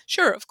 yeah,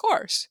 sure, of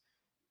course.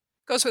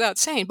 Goes without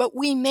saying, but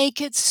we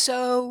make it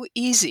so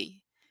easy.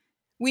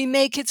 We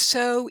make it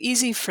so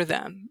easy for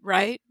them,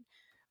 right?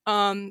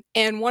 And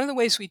one of the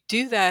ways we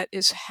do that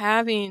is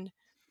having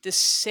this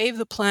save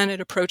the planet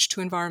approach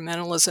to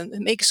environmentalism that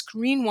makes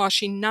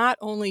greenwashing not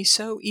only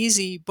so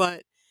easy,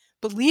 but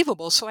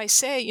believable. So I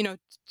say,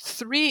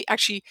 3,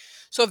 actually,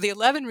 so of the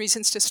 11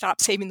 reasons to stop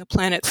saving the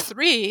planet,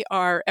 3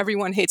 are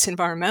everyone hates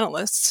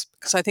environmentalists,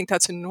 because I think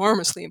that's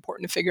enormously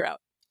important to figure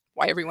out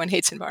why everyone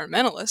hates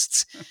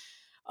environmentalists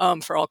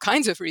for all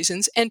kinds of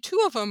reasons. And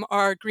 2 of them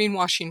are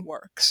greenwashing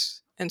works.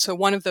 And so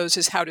one of those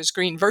is, how does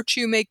green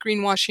virtue make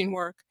greenwashing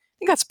work? I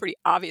think that's pretty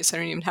obvious. I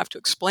don't even have to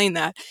explain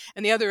that.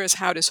 And the other is,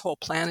 how does whole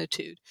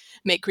planitude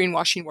make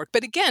greenwashing work?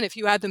 But again, if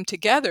you add them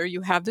together,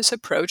 you have this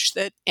approach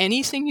that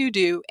anything you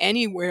do,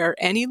 anywhere,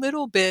 any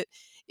little bit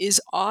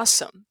is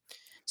awesome.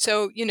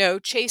 So,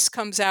 Chase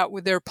comes out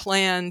with their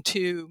plan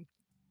to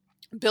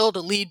build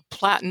a LEED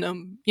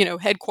platinum,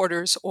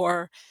 headquarters,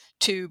 or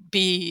to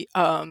be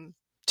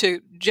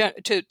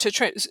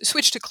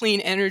switch to clean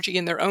energy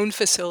in their own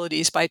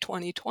facilities by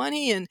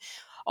 2020, and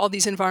all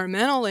these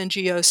environmental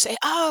NGOs say,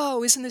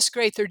 "Oh, isn't this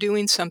great? They're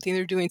doing something.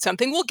 They're doing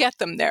something. We'll get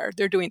them there.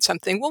 They're doing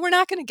something." Well, we're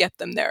not going to get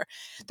them there.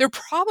 They're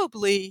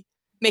probably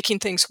making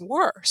things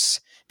worse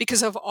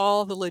because of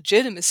all the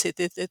legitimacy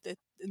that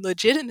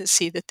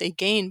they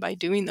gain by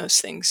doing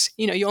those things.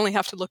 You only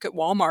have to look at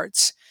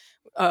Walmart's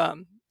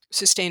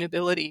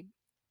sustainability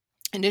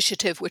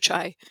initiative, which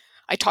I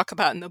talk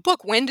about in the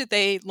book. When did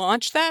they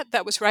launch that?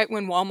 That was right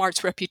when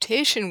Walmart's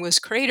reputation was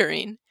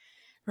cratering,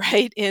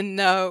 right? In,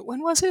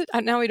 when was it?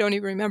 Now I don't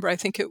even remember. I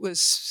think it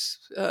was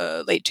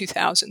late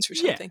 2000s or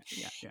something.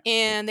 Yeah.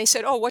 And they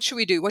said, "Oh, what should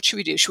we do? What should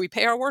we do? Should we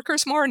pay our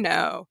workers more?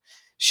 No.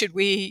 Should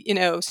we,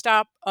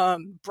 stop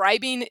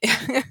bribing,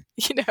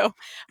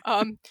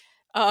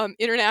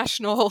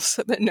 internationals?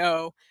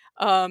 No.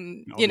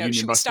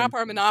 Should we stop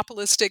our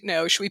monopolistic?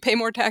 No. Should we pay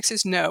more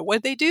taxes? No. What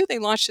did they do? They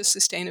launched a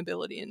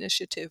sustainability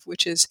initiative,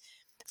 which is,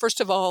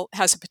 first of all,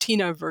 has a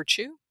patina of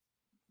virtue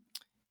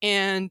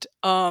and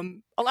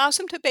allows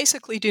them to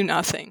basically do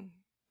nothing,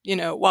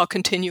 while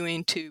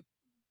continuing to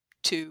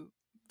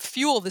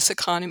fuel this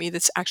economy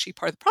that's actually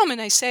part of the problem.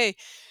 And I say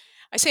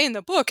in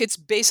the book, it's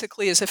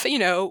basically as if,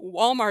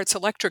 Walmart's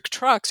electric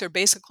trucks are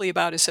basically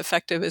about as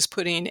effective as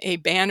putting a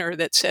banner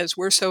that says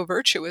 "We're so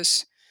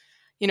virtuous,"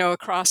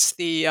 across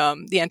the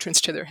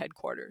entrance to their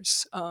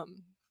headquarters.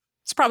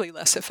 It's probably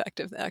less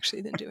effective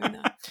actually than doing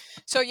that.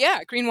 So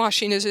yeah,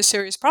 greenwashing is a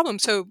serious problem.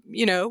 So,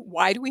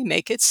 why do we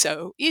make it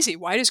so easy?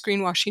 Why does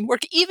greenwashing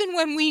work? Even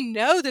when we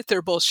know that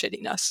they're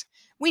bullshitting us,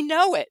 we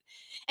know it.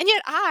 And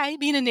yet I,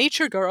 being a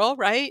nature girl,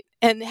 right,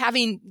 and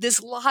having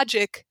this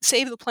logic,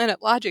 save the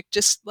planet logic,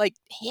 just like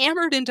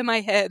hammered into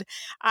my head,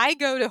 I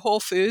go to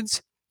Whole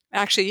Foods.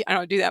 Actually, I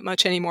don't do that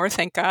much anymore,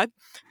 thank God.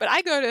 But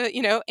I go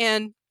to,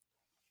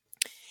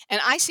 and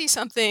I see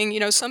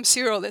something, some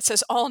cereal that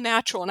says all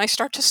natural, and I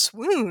start to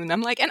swoon.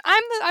 I'm like, and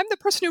I'm the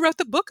person who wrote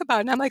the book about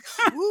it. And I'm like,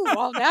 ooh,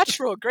 all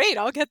natural, great,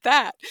 I'll get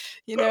that.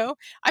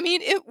 I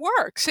mean, it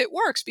works. It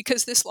works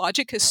because this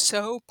logic is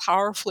so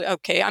powerfully,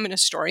 okay, I'm an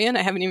historian.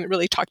 I haven't even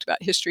really talked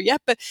about history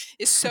yet, but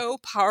is so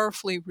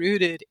powerfully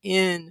rooted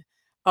in,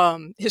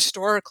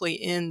 historically,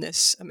 in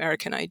this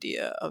American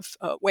idea of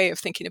way of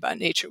thinking about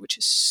nature, which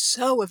is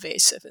so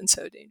evasive and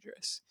so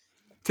dangerous.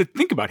 To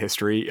think about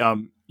history,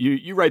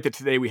 you write that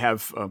today we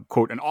have,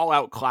 quote, an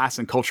all-out class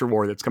and culture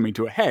war that's coming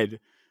to a head,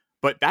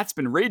 but that's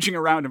been raging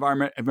around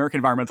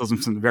American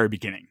environmentalism from the very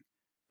beginning.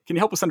 Can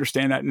you help us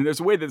understand that? And there's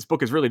a way that this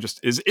book is really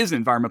just is an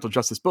environmental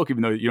justice book,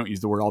 even though you don't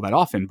use the word all that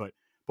often. But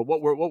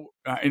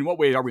in what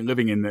way are we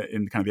living in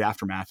kind of the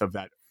aftermath of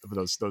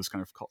those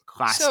kind of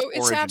class? So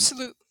it's origins?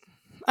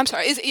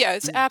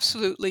 It's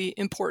absolutely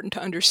important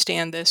to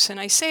understand this. And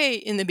I say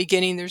in the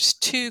beginning, there's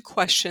two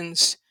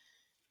questions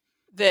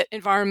that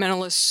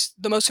environmentalists,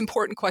 the most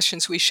important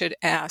questions we should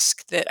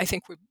ask that I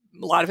think a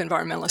lot of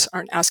environmentalists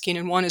aren't asking.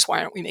 And one is, why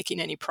aren't we making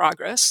any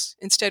progress?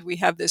 Instead, we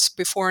have this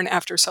before and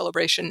after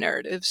celebration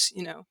narratives,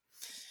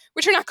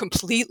 which are not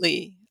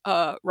completely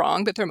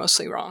wrong, but they're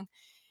mostly wrong,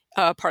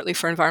 partly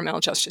for environmental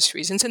justice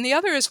reasons. And the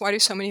other is, why do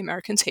so many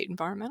Americans hate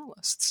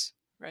environmentalists,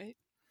 right?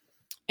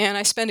 And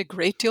I spend a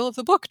great deal of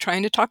the book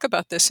trying to talk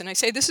about this. And I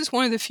say this is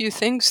one of the few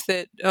things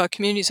that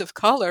communities of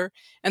color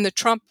and the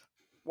Trump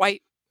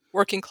white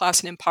working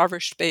class and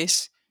impoverished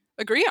base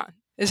agree on,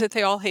 is that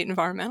they all hate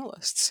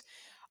environmentalists.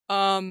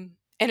 And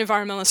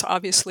environmentalists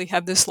obviously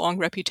have this long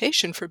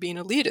reputation for being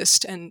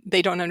elitist, and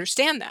they don't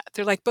understand that.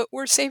 They're like, but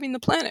we're saving the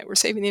planet, we're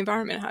saving the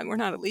environment, we're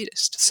not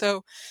elitist.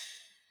 So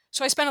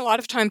I spent a lot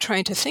of time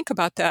trying to think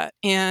about that.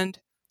 And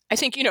I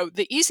think,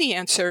 the easy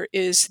answer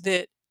is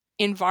that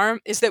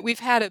we've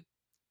had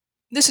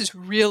this is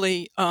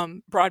really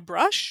broad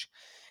brush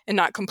and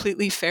not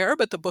completely fair,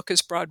 but the book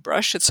is broad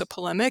brush, it's a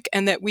polemic,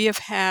 and that we have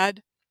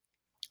had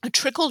a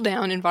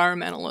trickle-down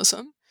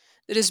environmentalism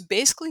that has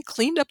basically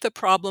cleaned up the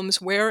problems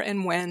where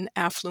and when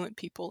affluent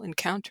people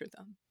encounter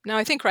them. Now,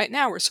 I think right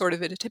now we're sort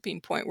of at a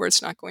tipping point where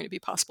it's not going to be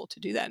possible to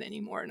do that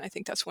anymore. And I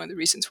think that's one of the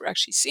reasons we're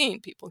actually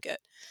seeing people get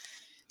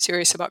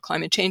serious about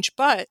climate change.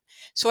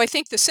 So I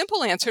think the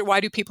simple answer, why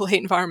do people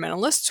hate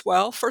environmentalists?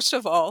 Well, first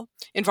of all,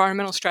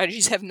 environmental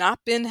strategies have not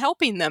been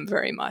helping them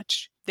very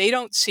much. They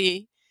don't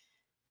see,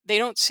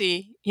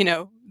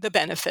 the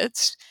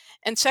benefits.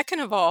 And second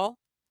of all,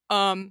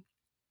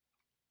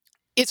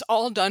 it's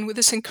all done with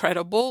this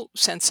incredible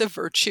sense of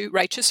virtue,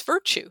 righteous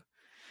virtue,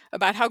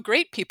 about how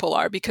great people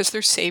are because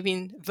they're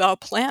saving the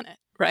planet,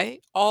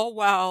 right? All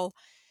while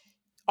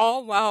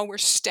we're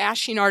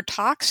stashing our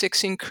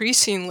toxics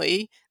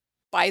increasingly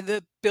by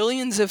the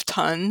billions of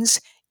tons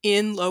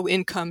in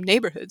low-income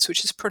neighborhoods,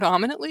 which is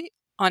predominantly,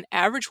 on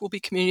average, will be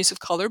communities of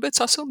color, but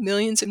it's also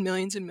millions and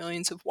millions and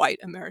millions of white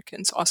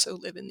Americans also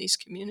live in these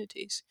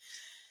communities.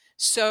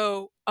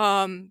 So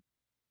no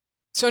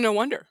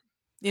wonder.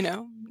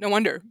 No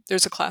wonder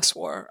there's a class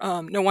war.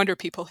 No wonder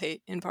people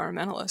hate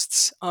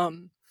environmentalists.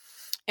 And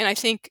I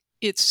think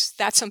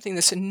that's something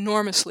that's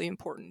enormously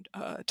important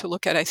to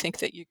look at. I think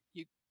that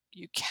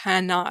you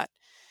cannot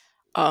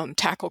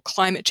tackle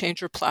climate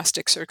change or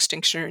plastics or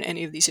extinction or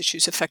any of these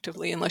issues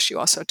effectively unless you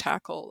also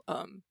tackle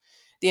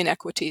the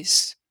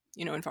inequities,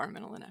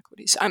 environmental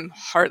inequities. I'm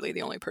hardly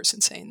the only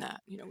person saying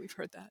that. We've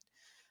heard that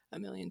a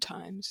million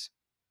times.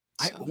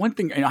 So. One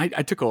thing, and I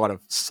took a lot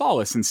of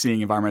solace in seeing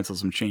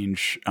environmentalism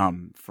change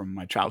from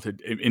my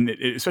childhood,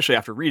 especially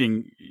after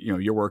reading,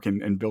 your work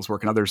and Bill's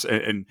work and others,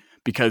 and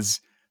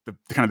because the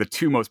kind of the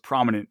two most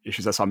prominent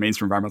issues I saw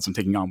mainstream environmentalism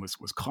taking on was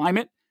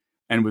climate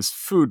and was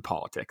food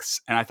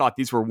politics. And I thought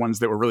these were ones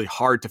that were really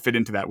hard to fit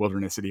into that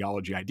wilderness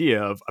ideology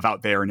idea of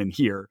out there and in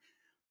here.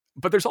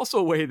 But there's also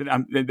a way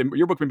that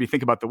your book made me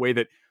think about the way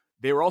that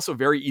they were also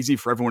very easy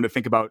for everyone to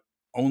think about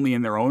only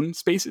in their own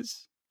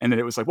spaces. And then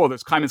it was like, well,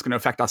 this climate's going to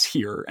affect us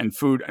here, and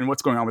food, and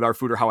what's going on with our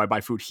food or how I buy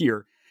food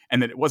here.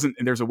 And then it wasn't,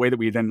 and there's a way that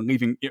we then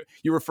leaving,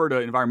 you refer to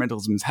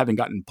environmentalism as having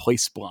gotten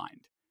place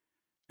blind.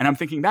 And I'm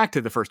thinking back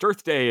to the first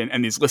Earth Day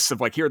and these lists of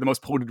like, here are the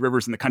most polluted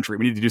rivers in the country.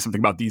 We need to do something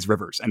about these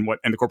rivers and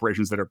the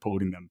corporations that are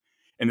polluting them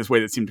in this way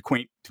that seemed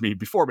quaint to me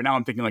before. But now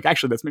I'm thinking like,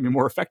 actually, that's maybe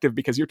more effective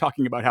because you're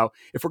talking about how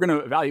if we're going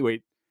to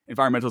evaluate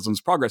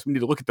environmentalism's progress, we need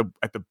to look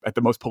at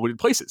the most polluted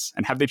places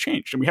and have they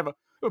changed. And we have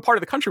a part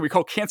of the country we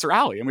call Cancer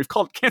Alley, and we've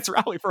called it Cancer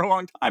Alley for a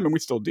long time, and we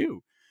still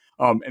do.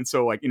 And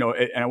so, like, and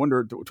I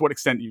wonder to what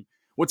extent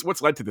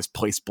what's led to this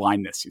place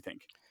blindness, you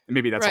think? And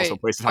maybe that's also a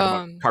place to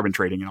talk about carbon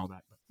trading and all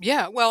that.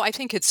 Yeah, well, I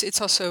think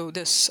it's also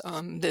this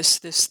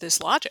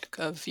logic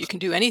of you can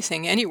do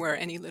anything, anywhere,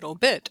 any little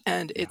bit,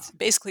 and it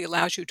basically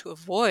allows you to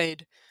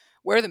avoid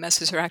where the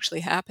messes are actually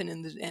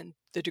happening and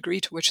the degree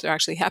to which they're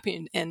actually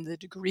happening and the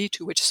degree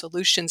to which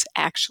solutions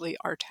actually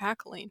are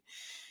tackling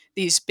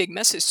these big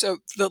messes. So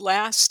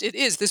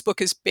this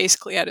book is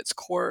basically at its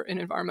core an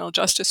environmental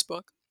justice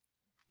book.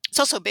 It's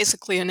also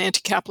basically an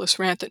anti-capitalist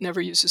rant that never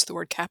uses the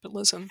word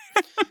capitalism,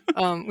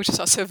 which is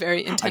also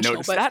very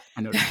intentional.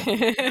 I noticed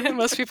that.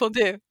 Most people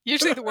do.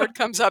 Usually the word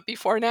comes up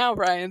before now,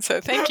 Brian, so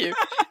thank you.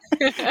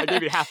 I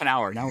gave you half an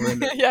hour. Now we're in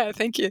there. Yeah,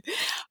 thank you.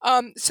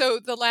 So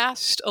the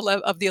last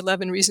of the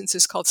 11 reasons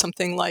is called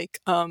something like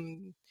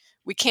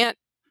we can't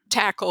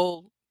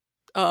tackle,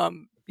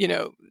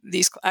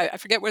 these. I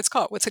forget what it's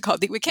called. What's it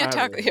called? We can't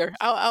tackle here.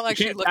 I'll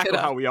actually look it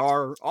up. How we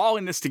are all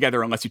in this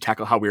together unless you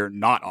tackle how we are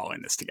not all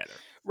in this together.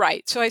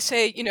 Right. So I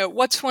say,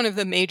 what's one of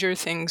the major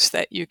things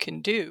that you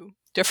can do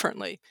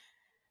differently?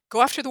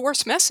 Go after the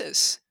worst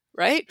messes.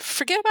 Right?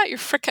 Forget about your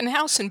frickin'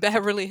 house in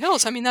Beverly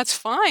Hills. I mean, that's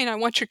fine. I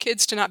want your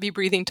kids to not be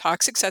breathing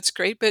toxics. That's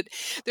great. But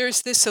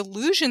there's this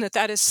illusion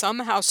that is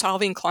somehow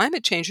solving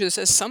climate changes,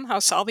 as somehow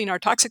solving our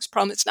toxics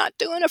problem. It's not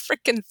doing a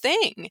frickin'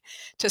 thing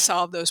to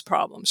solve those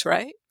problems,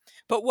 right?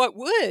 But what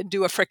would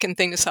do a frickin'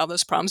 thing to solve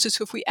those problems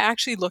is if we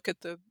actually look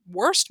at the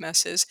worst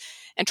messes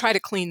and try to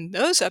clean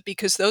those up,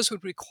 because those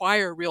would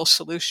require real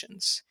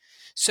solutions.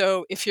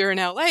 So if you're in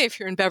LA, if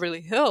you're in Beverly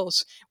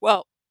Hills,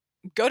 well,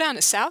 go down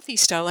to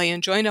Southeast LA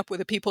and join up with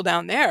the people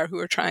down there who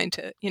are trying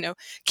to,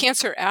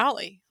 Cancer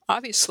Alley,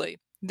 obviously,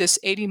 this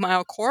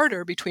 80-mile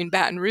corridor between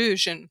Baton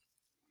Rouge and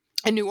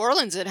New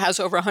Orleans, it has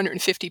over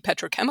 150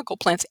 petrochemical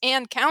plants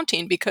and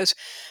counting, because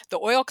the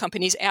oil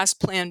companies, as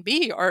Plan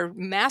B, are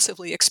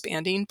massively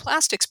expanding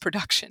plastics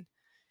production.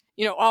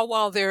 All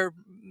while they're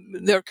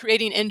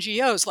creating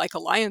NGOs like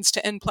Alliance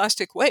to End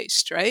Plastic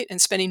Waste, right?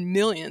 And spending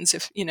millions,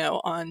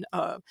 on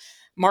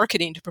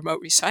marketing to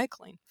promote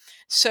recycling.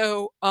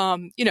 So,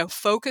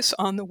 focus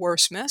on the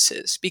worst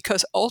messes,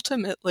 because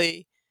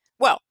ultimately,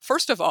 well,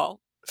 first of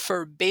all,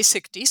 for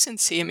basic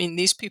decency, I mean,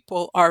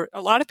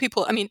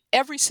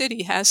 every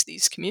city has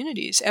these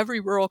communities,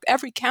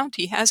 every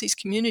county has these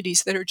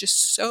communities that are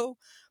just so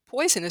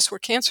poisonous, where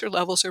cancer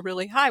levels are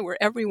really high, where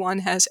everyone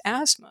has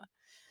asthma.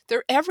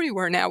 They're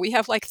everywhere now. We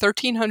have like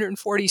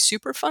 1,340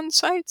 Superfund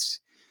sites,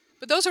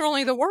 but those are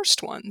only the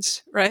worst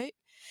ones, right?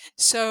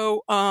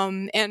 So,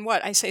 and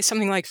what I say,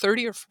 something like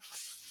 30 or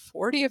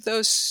 40 of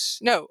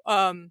those,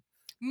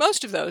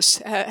 most of those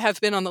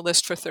have been on the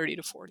list for 30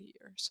 to 40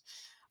 years.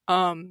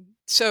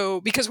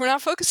 So, because we're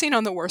not focusing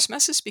on the worst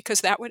messes,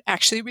 because that would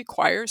actually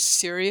require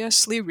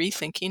seriously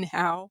rethinking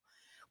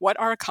what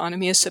our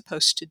economy is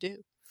supposed to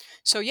do.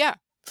 So, yeah,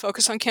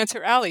 focus on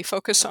Cancer Alley,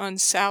 focus on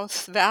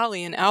South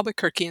Valley and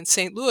Albuquerque and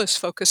St. Louis,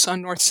 focus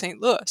on North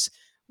St. Louis.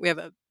 We have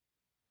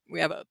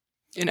a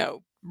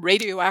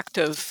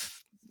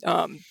radioactive,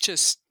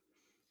 just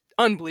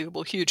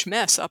unbelievable, huge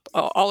mess up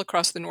all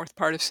across the north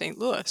part of St.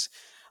 Louis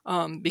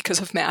because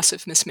of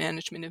massive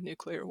mismanagement of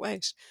nuclear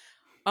waste.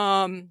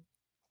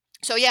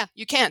 So yeah,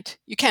 you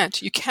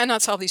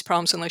cannot solve these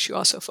problems unless you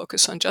also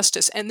focus on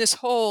justice. And this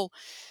whole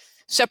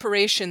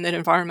separation that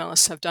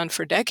environmentalists have done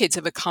for decades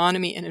of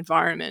economy and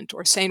environment,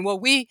 or saying, well,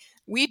 we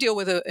deal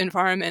with the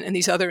environment and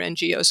these other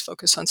NGOs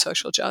focus on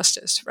social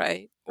justice,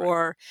 right?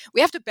 Or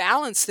we have to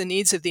balance the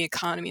needs of the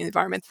economy and the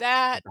environment.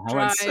 That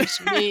drives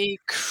me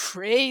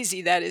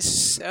crazy. That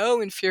is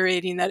so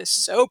infuriating. That is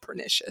so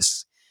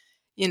pernicious,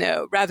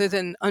 rather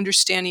than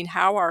understanding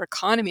how our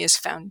economy is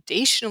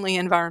foundationally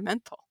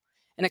environmental.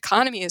 An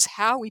economy is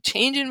how we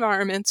change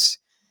environments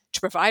to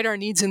provide our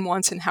needs and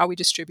wants, and how we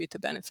distribute the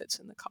benefits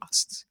and the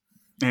costs.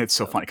 And it's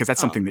so funny because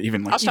that's something that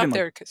I'll stop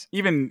there.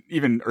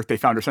 Even Earth Day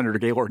founder Senator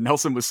Gaylord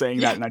Nelson was saying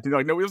that in 19.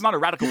 Like, no, it was not a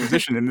radical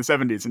position in the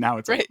 70s, and now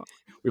it's right.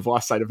 We've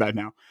lost sight of that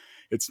now.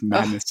 It's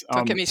madness.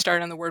 Don't get me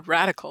started on the word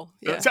radical.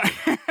 Yeah.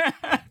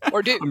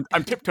 Or do.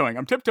 I'm tiptoeing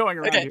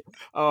around here.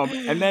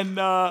 And then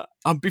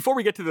before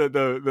we get to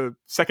the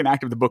second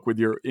act of the book with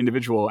your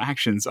individual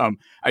actions,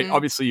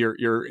 obviously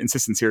your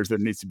insistence here is there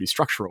needs to be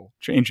structural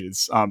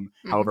changes,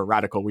 however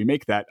radical we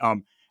make that.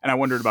 And I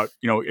wondered about,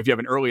 if you have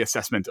an early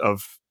assessment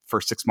of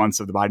first 6 months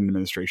of the Biden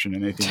administration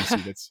and anything you see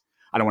that's,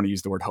 I don't want to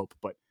use the word hope,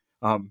 but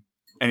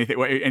anything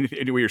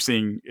where you're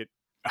seeing it,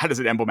 how does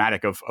it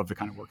emblematic of the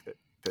kind of work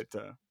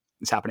that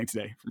is happening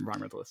today from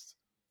environmentalists?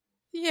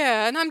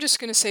 Yeah, and I'm just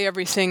going to say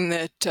everything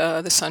that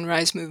the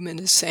Sunrise Movement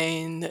is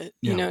saying, that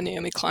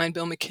Naomi Klein,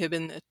 Bill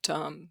McKibben,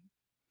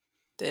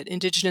 that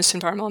Indigenous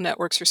Environmental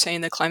Networks are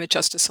saying, that Climate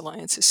Justice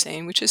Alliance is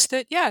saying, which is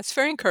that, it's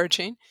very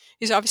encouraging.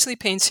 He's obviously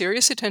paying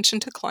serious attention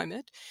to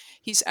climate.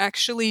 He's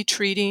actually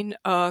treating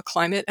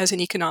climate as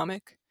an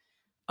economic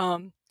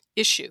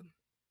issue.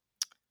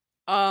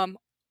 On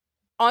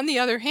the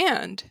other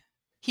hand,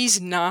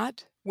 he's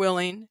not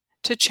willing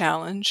to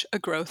challenge a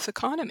growth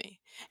economy.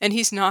 And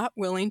he's not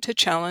willing to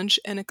challenge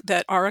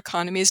that our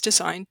economy is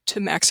designed to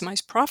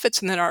maximize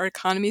profits, and that our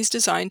economy is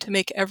designed to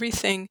make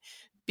everything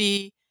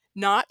be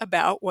not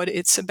about what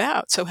it's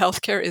about. So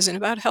healthcare isn't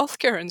about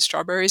healthcare, and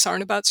strawberries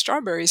aren't about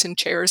strawberries, and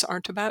chairs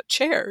aren't about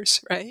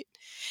chairs, right?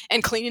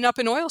 And cleaning up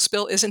an oil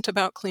spill isn't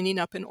about cleaning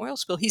up an oil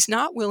spill. He's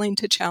not willing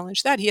to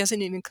challenge that. He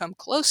hasn't even come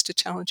close to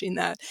challenging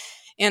that.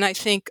 And I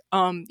think,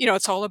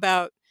 it's all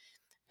about...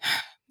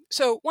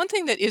 So one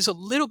thing that is a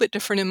little bit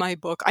different in my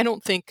book, I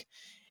don't think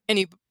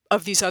any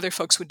of these other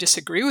folks would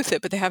disagree with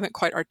it, but they haven't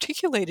quite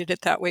articulated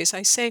it that way. As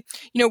I say,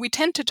 we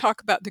tend to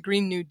talk about the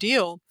Green New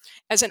Deal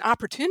as an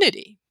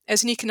opportunity,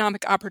 as an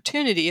economic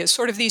opportunity, as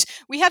sort of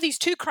we have these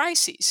two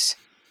crises,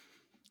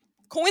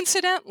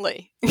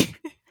 coincidentally,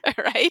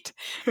 right?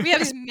 We have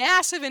this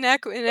massive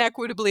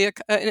inequitable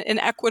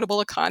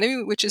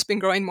economy, which has been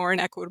growing more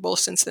inequitable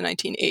since the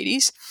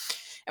 1980s.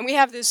 And we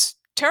have this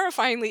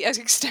terrifyingly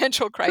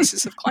existential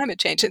crisis of climate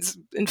change. It's,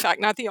 in fact,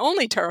 not the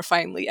only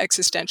terrifyingly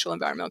existential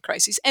environmental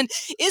crisis. And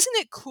isn't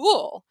it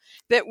cool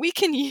that we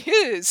can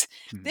use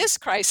this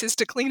crisis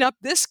to clean up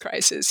this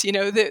crisis?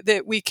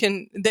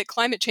 That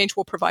climate change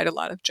will provide a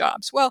lot of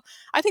jobs. Well,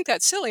 I think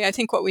that's silly. I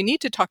think what we need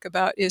to talk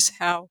about is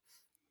how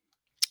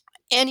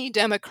any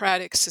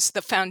democratic,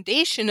 the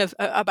foundation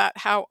about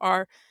how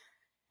our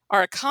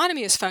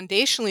economy is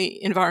foundationally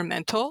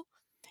environmental,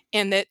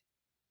 and that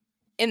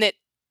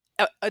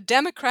a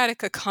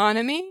democratic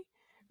economy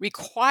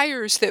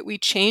requires that we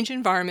change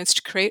environments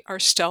to create our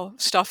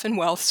stuff and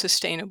wealth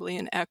sustainably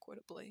and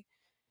equitably.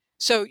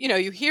 So,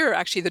 you hear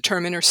actually the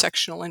term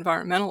intersectional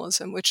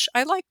environmentalism, which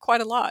I like quite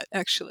a lot,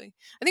 actually.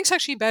 I think it's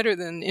actually better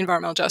than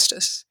environmental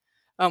justice,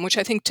 which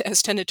I think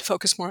has tended to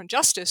focus more on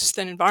justice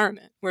than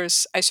environment,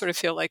 whereas I sort of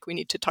feel like we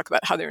need to talk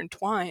about how they're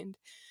entwined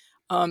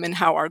and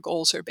how our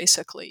goals are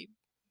basically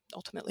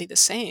ultimately the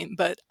same.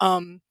 But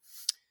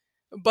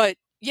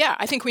yeah,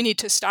 I think we need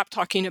to stop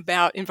talking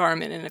about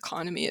environment and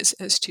economy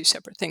as two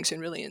separate things,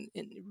 and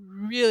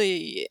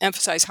really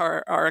emphasize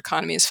how our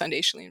economy is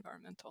foundationally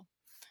environmental.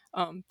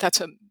 That's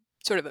a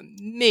sort of a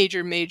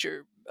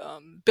major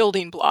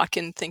building block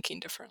in thinking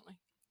differently.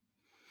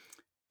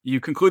 You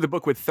conclude the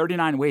book with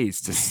 39 ways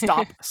to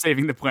stop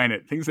saving the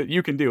planet, things that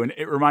you can do. And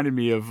it reminded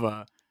me of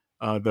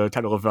the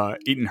title of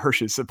Eaton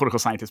Hirsch's political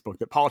scientist book,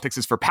 that politics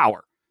is for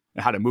power,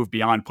 and how to move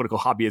beyond political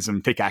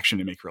hobbyism, take action,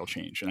 and make real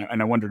change.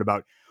 And I wondered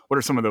about, what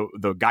are some of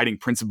the guiding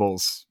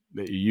principles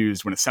that you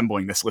used when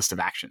assembling this list of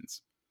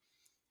actions?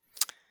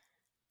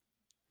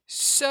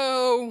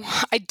 So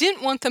I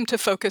didn't want them to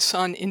focus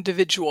on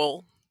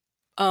individual,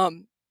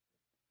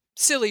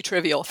 silly,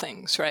 trivial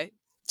things, right?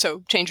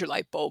 So change your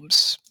light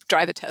bulbs,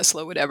 drive a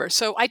Tesla, whatever.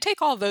 So I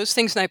take all those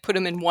things and I put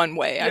them in one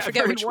way. I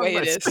forget which way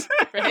it is,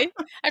 right?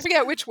 I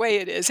forget which way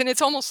it is. And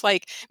it's almost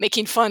like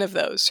making fun of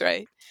those,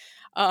 right?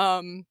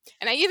 And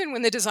even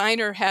when the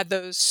designer had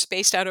those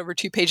spaced out over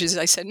 2 pages,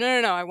 I said, no,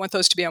 I want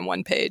those to be on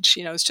 1 page.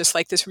 It's just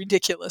like this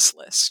ridiculous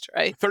list,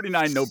 right?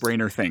 39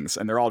 no-brainer things,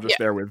 and they're all just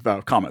there with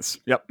commas.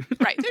 Yep.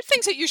 Right. They're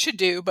things that you should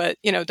do, but,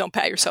 don't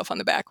pat yourself on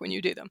the back when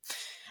you do them.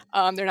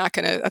 They're not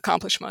going to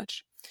accomplish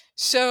much.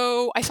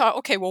 So I thought,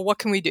 okay, well, what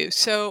can we do?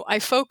 So I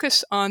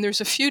focus on,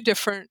 there's a few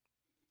different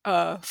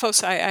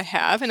foci I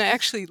have, and I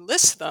actually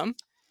list them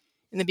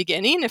in the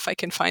beginning, if I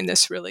can find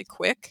this really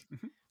quick.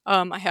 Mm-hmm.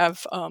 I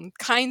have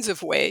kinds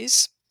of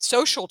ways: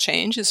 social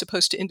change as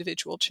opposed to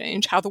individual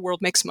change, how the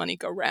world makes money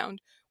go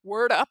round,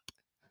 word up,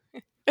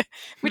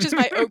 which is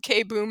my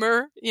okay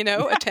boomer,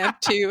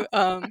 attempt to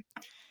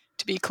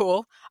be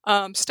cool.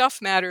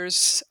 Stuff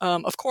matters,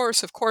 of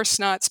course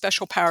not,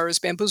 special powers,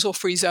 bamboozle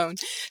free zone.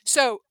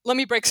 So let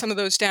me break some of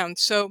those down.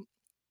 So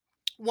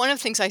one of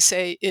the things I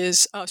say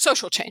is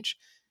social change.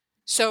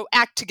 So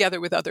act together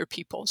with other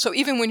people. So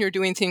even when you're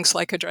doing things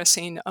like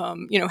addressing,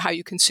 how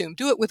you consume,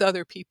 do it with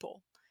other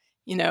people.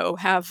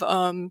 Have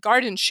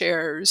garden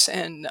shares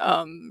and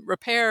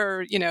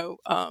repair,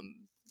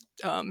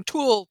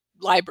 tool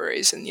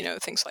libraries and,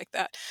 things like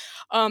that.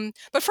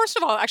 But first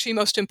of all, actually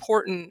most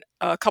important,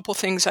 a couple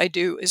things I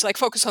do is like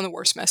focus on the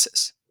worst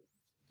messes,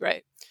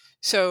 right?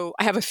 So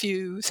I have a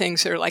few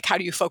things that are like, how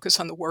do you focus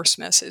on the worst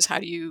messes? How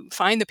do you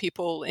find the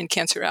people in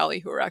Cancer Alley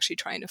who are actually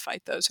trying to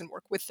fight those and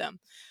work with them?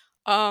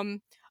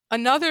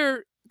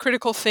 Another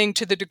critical thing,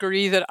 to the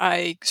degree that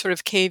I sort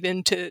of cave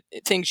into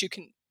things you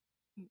can,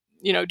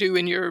 do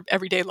in your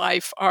everyday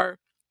life, are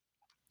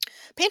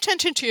pay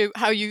attention to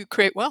how you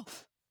create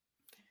wealth.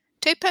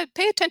 Pay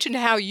attention to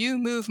how you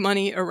move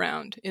money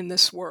around in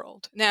this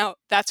world. Now,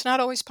 that's not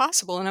always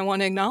possible, and I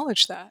want to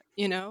acknowledge that.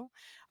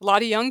 A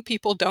lot of young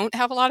people don't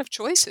have a lot of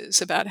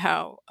choices about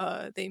how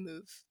they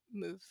move.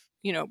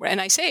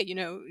 And I say,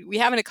 we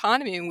have an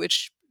economy in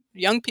which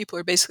young people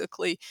are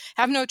basically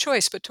have no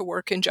choice but to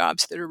work in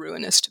jobs that are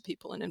ruinous to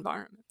people and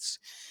environments.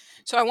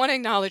 So I want to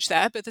acknowledge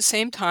that, but at the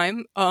same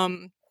time,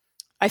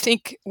 I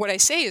think what I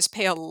say is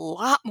pay a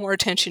lot more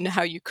attention to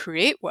how you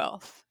create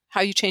wealth,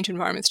 how you change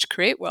environments to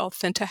create wealth,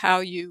 than to how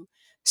you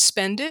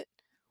spend it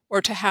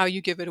or to how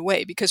you give it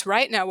away. Because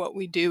right now what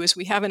we do is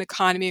we have an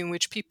economy in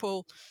which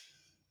people,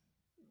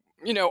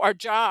 our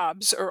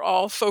jobs are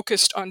all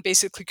focused on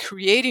basically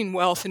creating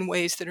wealth in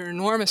ways that are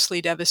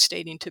enormously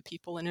devastating to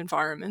people and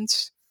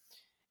environments.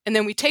 And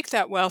then we take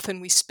that wealth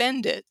and we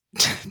spend it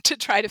to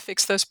try to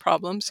fix those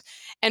problems,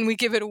 and we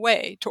give it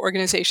away to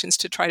organizations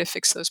to try to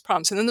fix those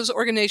problems. And then those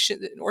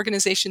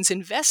organizations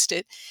invest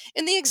it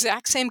in the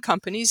exact same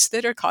companies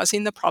that are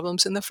causing the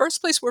problems in the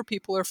first place, where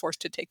people are forced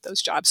to take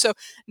those jobs. So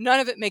none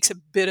of it makes a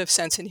bit of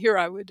sense. And here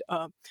I would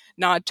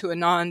nod to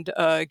Anand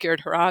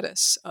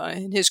Giridharadas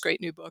in his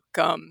great new book,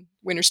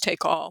 Winners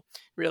Take All,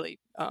 really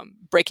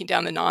breaking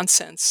down the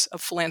nonsense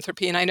of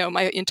philanthropy. And I know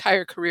my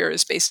entire career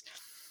is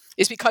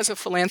because of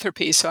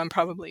philanthropy, so I'm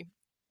probably,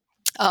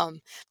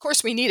 of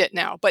course we need it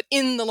now, but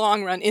in the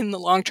long run, in the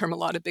long term, a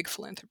lot of big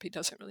philanthropy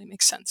doesn't really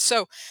make sense.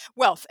 So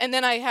wealth. And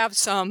then I have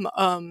some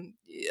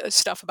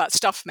stuff about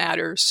stuff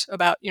matters,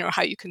 about,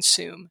 how you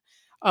consume,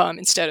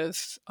 instead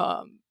of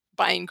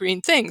buying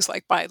green things,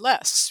 like buy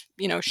less,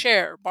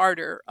 share,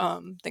 barter,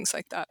 things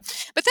like that.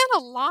 But then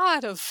a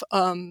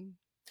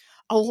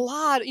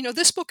lot,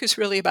 this book is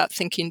really about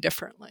thinking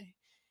differently.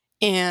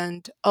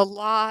 And a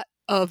lot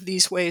of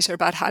these ways are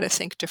about how to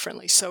think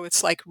differently. So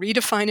it's like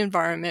redefine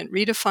environment,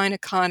 redefine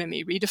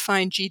economy,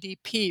 redefine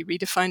GDP,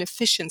 redefine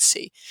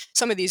efficiency.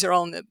 Some of these are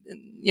all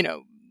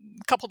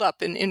coupled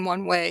up in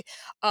one way.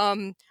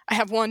 I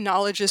have one,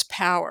 knowledge is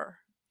power.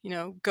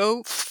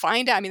 Go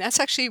find out. I mean, that's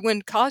actually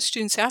when college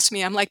students ask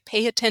me, I'm like,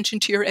 pay attention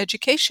to your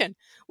education.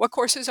 What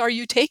courses are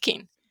you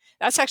taking?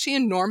 That's actually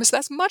enormous.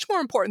 That's much more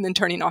important than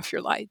turning off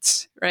your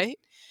lights, right?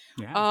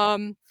 Yeah.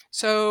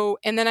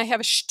 And then I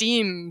have a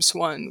STEAMS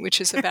one, which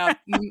is about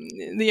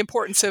the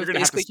importance of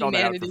basically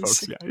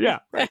humanities. Yeah,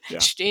 right. Yeah.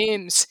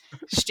 STEAMS.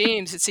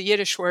 It's a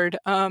Yiddish word.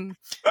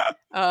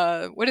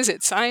 What is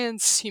it?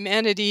 Science,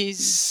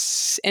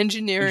 humanities,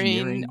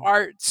 engineering.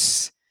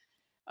 Arts,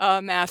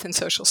 math, and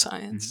social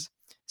science. Mm-hmm.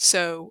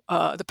 So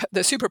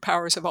the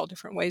superpowers of all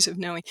different ways of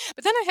knowing.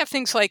 But then I have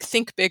things like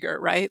think bigger,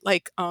 right?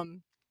 Like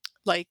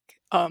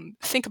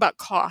think about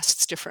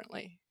costs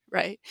differently.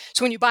 Right.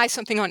 So when you buy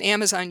something on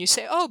Amazon, you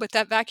say, oh, but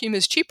that vacuum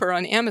is cheaper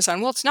on Amazon.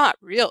 Well, it's not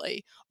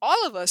really.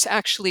 All of us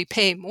actually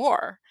pay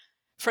more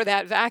for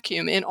that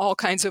vacuum in all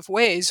kinds of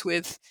ways,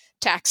 with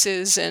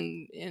taxes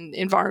and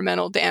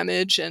environmental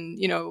damage and,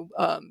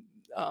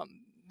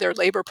 their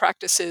labor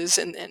practices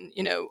and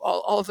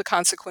all of the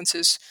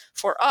consequences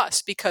for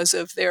us because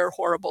of their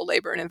horrible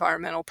labor and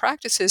environmental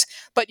practices.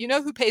 But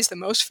who pays the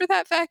most for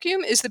that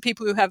vacuum is the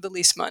people who have the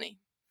least money.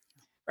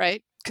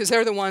 Right. Because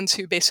they're the ones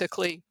who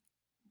basically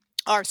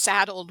are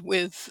saddled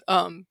with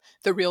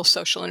the real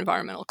social and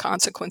environmental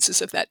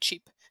consequences of that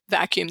cheap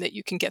vacuum that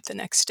you can get the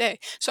next day.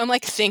 So I'm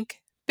like,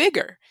 think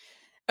bigger.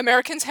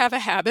 Americans have a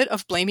habit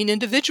of blaming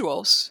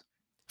individuals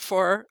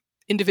for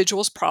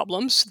individuals'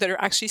 problems that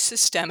are actually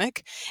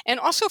systemic,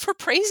 and also for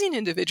praising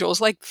individuals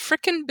like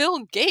frickin' Bill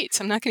Gates.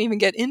 I'm not going to even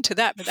get into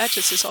that, but that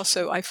just is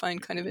also, I find,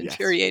 kind of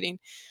infuriating,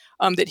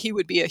 that he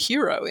would be a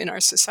hero in our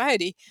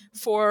society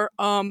for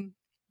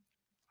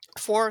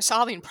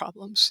solving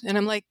problems. And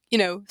I'm like,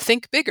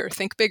 think bigger,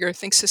 think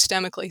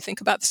systemically, think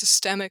about the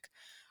systemic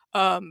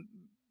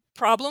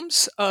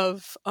problems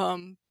of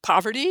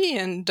poverty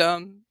and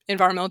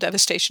environmental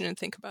devastation, and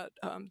think about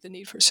the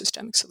need for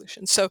systemic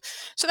solutions. So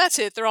that's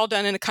it. They're all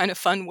done in a kind of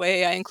fun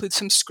way. I include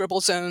some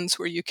scribble zones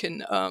where you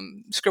can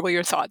scribble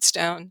your thoughts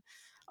down,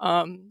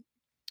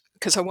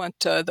 because I want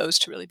those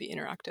to really be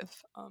interactive.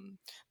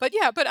 But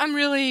I'm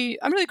really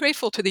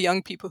grateful to the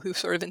young people who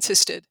sort of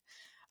insisted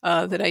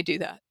that I do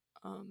that.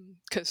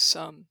 Because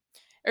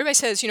everybody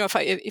says,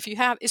 if you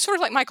have, it's sort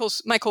of like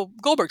Michael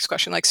Goldberg's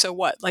question, like, so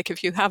what? Like,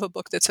 if you have a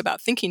book that's about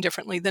thinking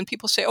differently, then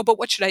people say, oh, but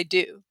what should I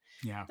do?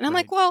 Yeah, and I'm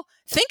like, well,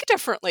 think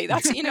differently.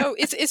 That's,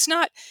 it's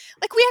not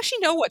like we actually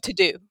know what to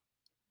do.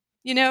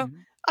 Mm-hmm.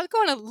 I'll go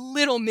on a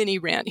little mini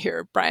rant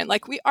here, Brian.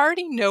 Like, we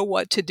already know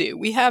what to do.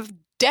 We have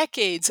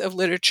decades of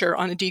literature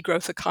on a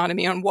degrowth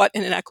economy, on what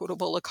an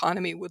equitable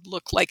economy would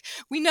look like.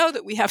 We know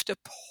that we have to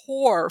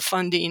pour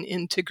funding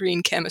into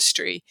green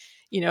chemistry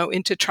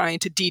into trying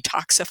to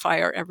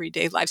detoxify our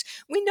everyday lives.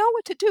 We know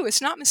what to do.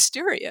 It's not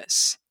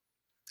mysterious.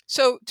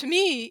 So to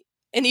me,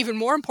 an even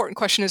more important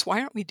question is, why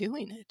aren't we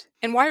doing it?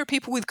 And why are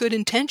people with good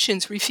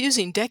intentions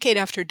refusing decade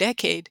after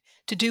decade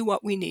to do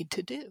what we need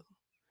to do?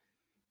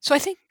 So I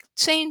think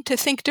saying to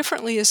think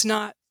differently it's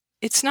not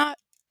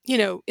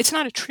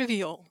a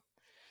trivial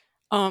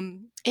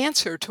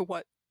answer to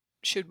what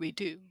should we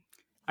do.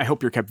 I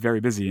hope you're kept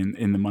very busy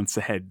in the months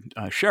ahead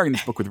sharing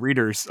this book with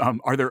readers.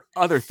 Are there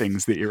other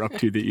things that you're up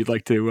to that you'd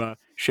like to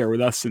share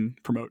with us and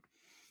promote?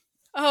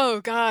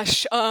 Oh,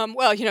 gosh.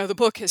 Well, the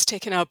book has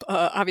taken up,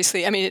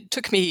 obviously, it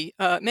took me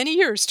many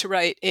years to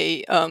write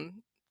a,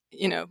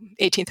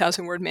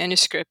 18,000 word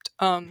manuscript.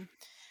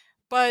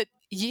 But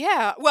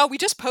yeah, well, we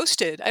just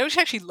posted. I would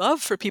actually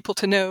love for people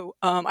to know.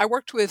 I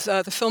worked with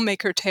the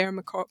filmmaker Taher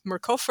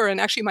Merkofer and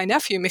actually my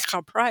nephew,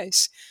 Michal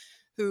Price,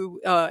 who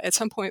at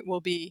some point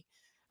will be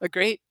a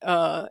great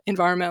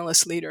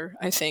environmentalist leader,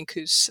 I think,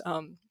 who's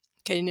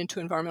getting into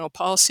environmental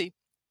policy,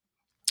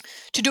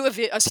 to do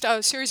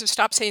a series of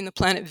Stop Saving the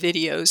Planet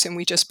videos. And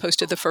we just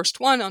posted the first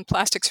one on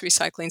plastics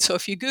recycling. So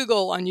if you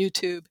Google on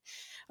YouTube,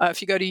 if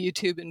you go to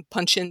YouTube and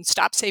punch in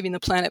Stop Saving the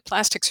Planet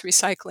Plastics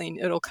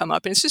Recycling, it'll come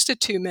up. And it's just a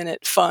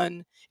 2-minute,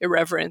 fun,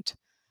 irreverent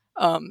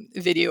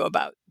video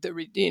about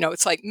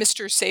it's like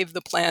Mr. Save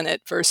the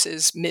Planet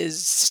versus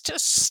Ms.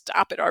 Just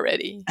Stop It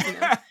Already,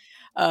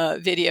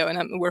 video.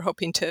 And we're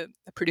hoping to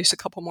produce a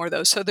couple more of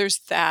those. So there's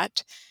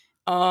that.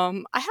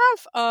 I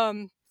have,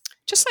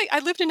 I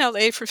lived in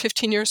LA for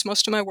 15 years.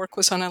 Most of my work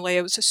was on LA.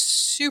 It was a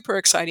super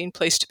exciting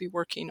place to be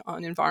working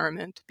on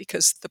environment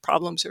because the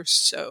problems are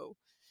so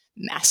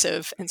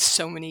massive and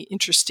so many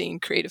interesting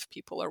creative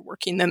people are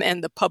working them,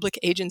 and the public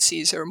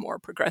agencies are more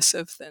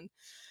progressive than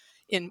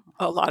in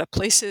a lot of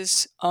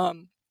places.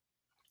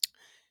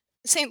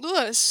 St.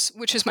 Louis,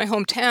 which is my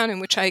hometown, in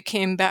which I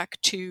came back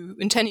to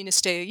intending to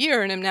stay a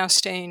year and am now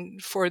staying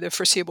for the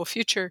foreseeable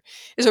future,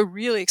 is a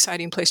really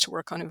exciting place to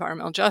work on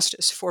environmental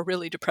justice for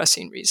really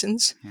depressing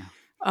reasons.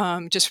 Yeah.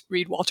 Just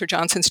read Walter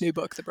Johnson's new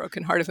book, The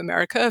Broken Heart of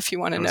America, if you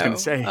want to know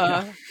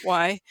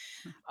why.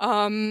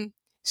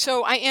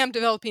 So I am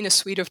developing a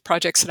suite of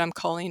projects that I'm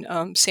calling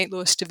St.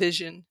 Louis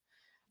Division.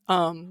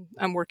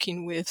 I'm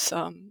working with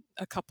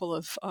a couple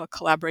of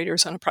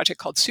collaborators on a project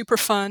called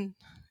Superfun,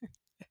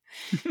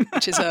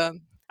 which is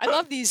I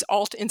love these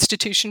alt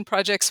institution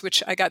projects,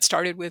 which I got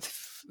started with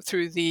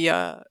through the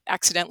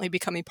accidentally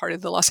becoming part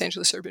of the Los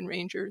Angeles Urban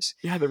Rangers.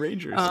 Yeah, the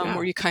Rangers.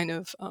 Where you kind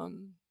of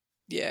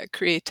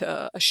create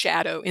a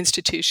shadow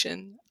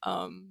institution.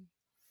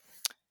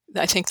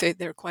 I think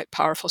they're quite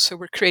powerful. So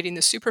we're creating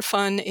the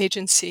Superfun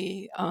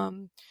agency.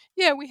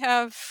 We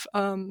have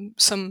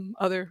some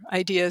other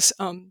ideas.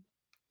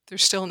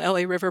 There's still an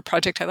LA River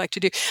project I like to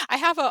do. I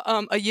have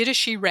a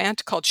Yiddish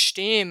rant called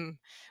Stim,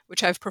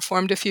 which I've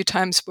performed a few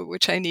times, but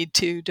which I need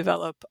to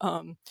develop,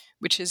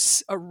 which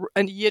is a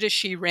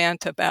Yiddish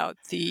rant about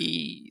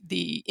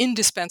the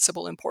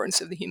indispensable importance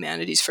of the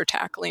humanities for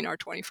tackling our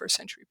 21st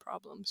century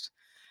problems.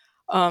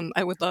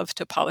 I would love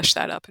to polish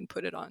that up and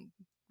put it on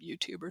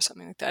YouTube or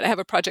something like that. I have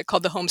a project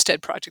called the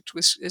Homestead Project,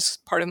 which is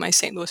part of my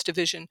St. Louis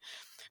Division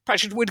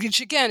project, which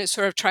again is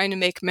sort of trying to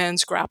make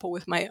men's grapple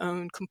with my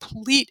own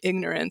complete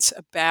ignorance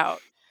about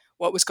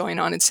what was going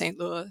on in St.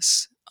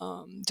 Louis,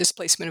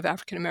 displacement of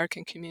African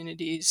American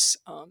communities,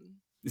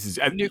 this is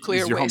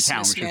nuclear your waste hometown,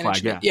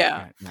 mismanagement.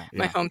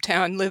 My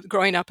hometown.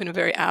 Growing up in a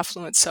very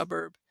affluent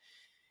suburb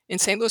in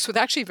St. Louis with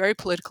actually very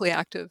politically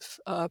active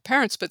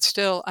parents, but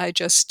still, I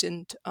just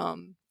didn't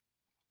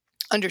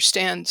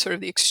understand sort of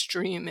the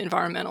extreme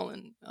environmental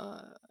and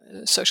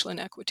social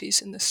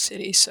inequities in this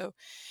city. So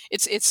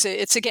it's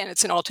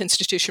an alt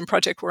institution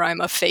project where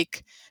I'm a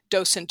fake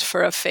docent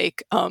for a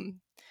fake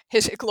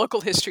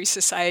local history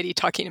society,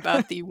 talking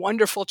about the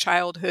wonderful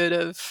childhood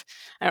of,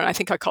 I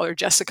think I call her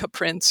Jessica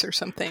Prince or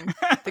something,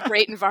 the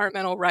great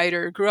environmental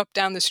writer, grew up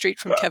down the street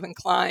from Kevin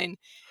Kline.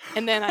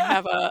 And then I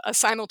have a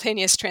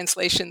simultaneous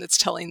translation that's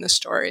telling the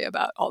story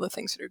about all the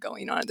things that are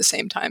going on at the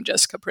same time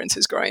Jessica Prince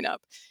is growing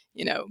up,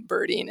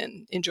 birding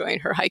and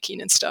enjoying her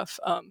hiking and stuff.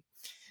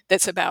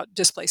 That's about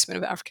displacement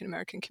of African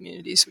American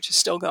communities, which is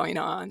still going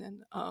on,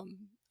 and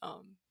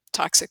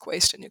toxic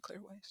waste and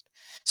nuclear waste.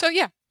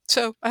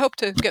 So I hope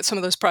to get some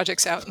of those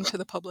projects out into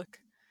the public.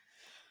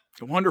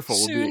 Wonderful.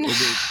 Soon.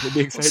 We'll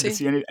be excited to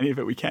see any of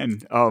it we can.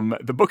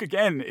 The book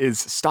again is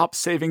Stop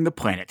Saving the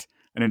Planet,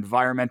 an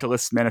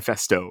environmentalist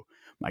manifesto.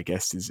 My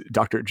guest is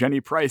Dr.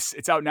 Jenny Price.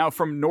 It's out now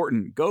from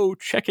Norton. Go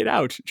check it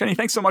out. Jenny,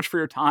 thanks so much for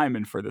your time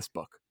and for this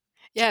book.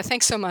 Yeah,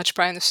 thanks so much,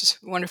 Brian. This was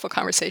a wonderful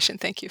conversation.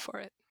 Thank you for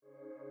it.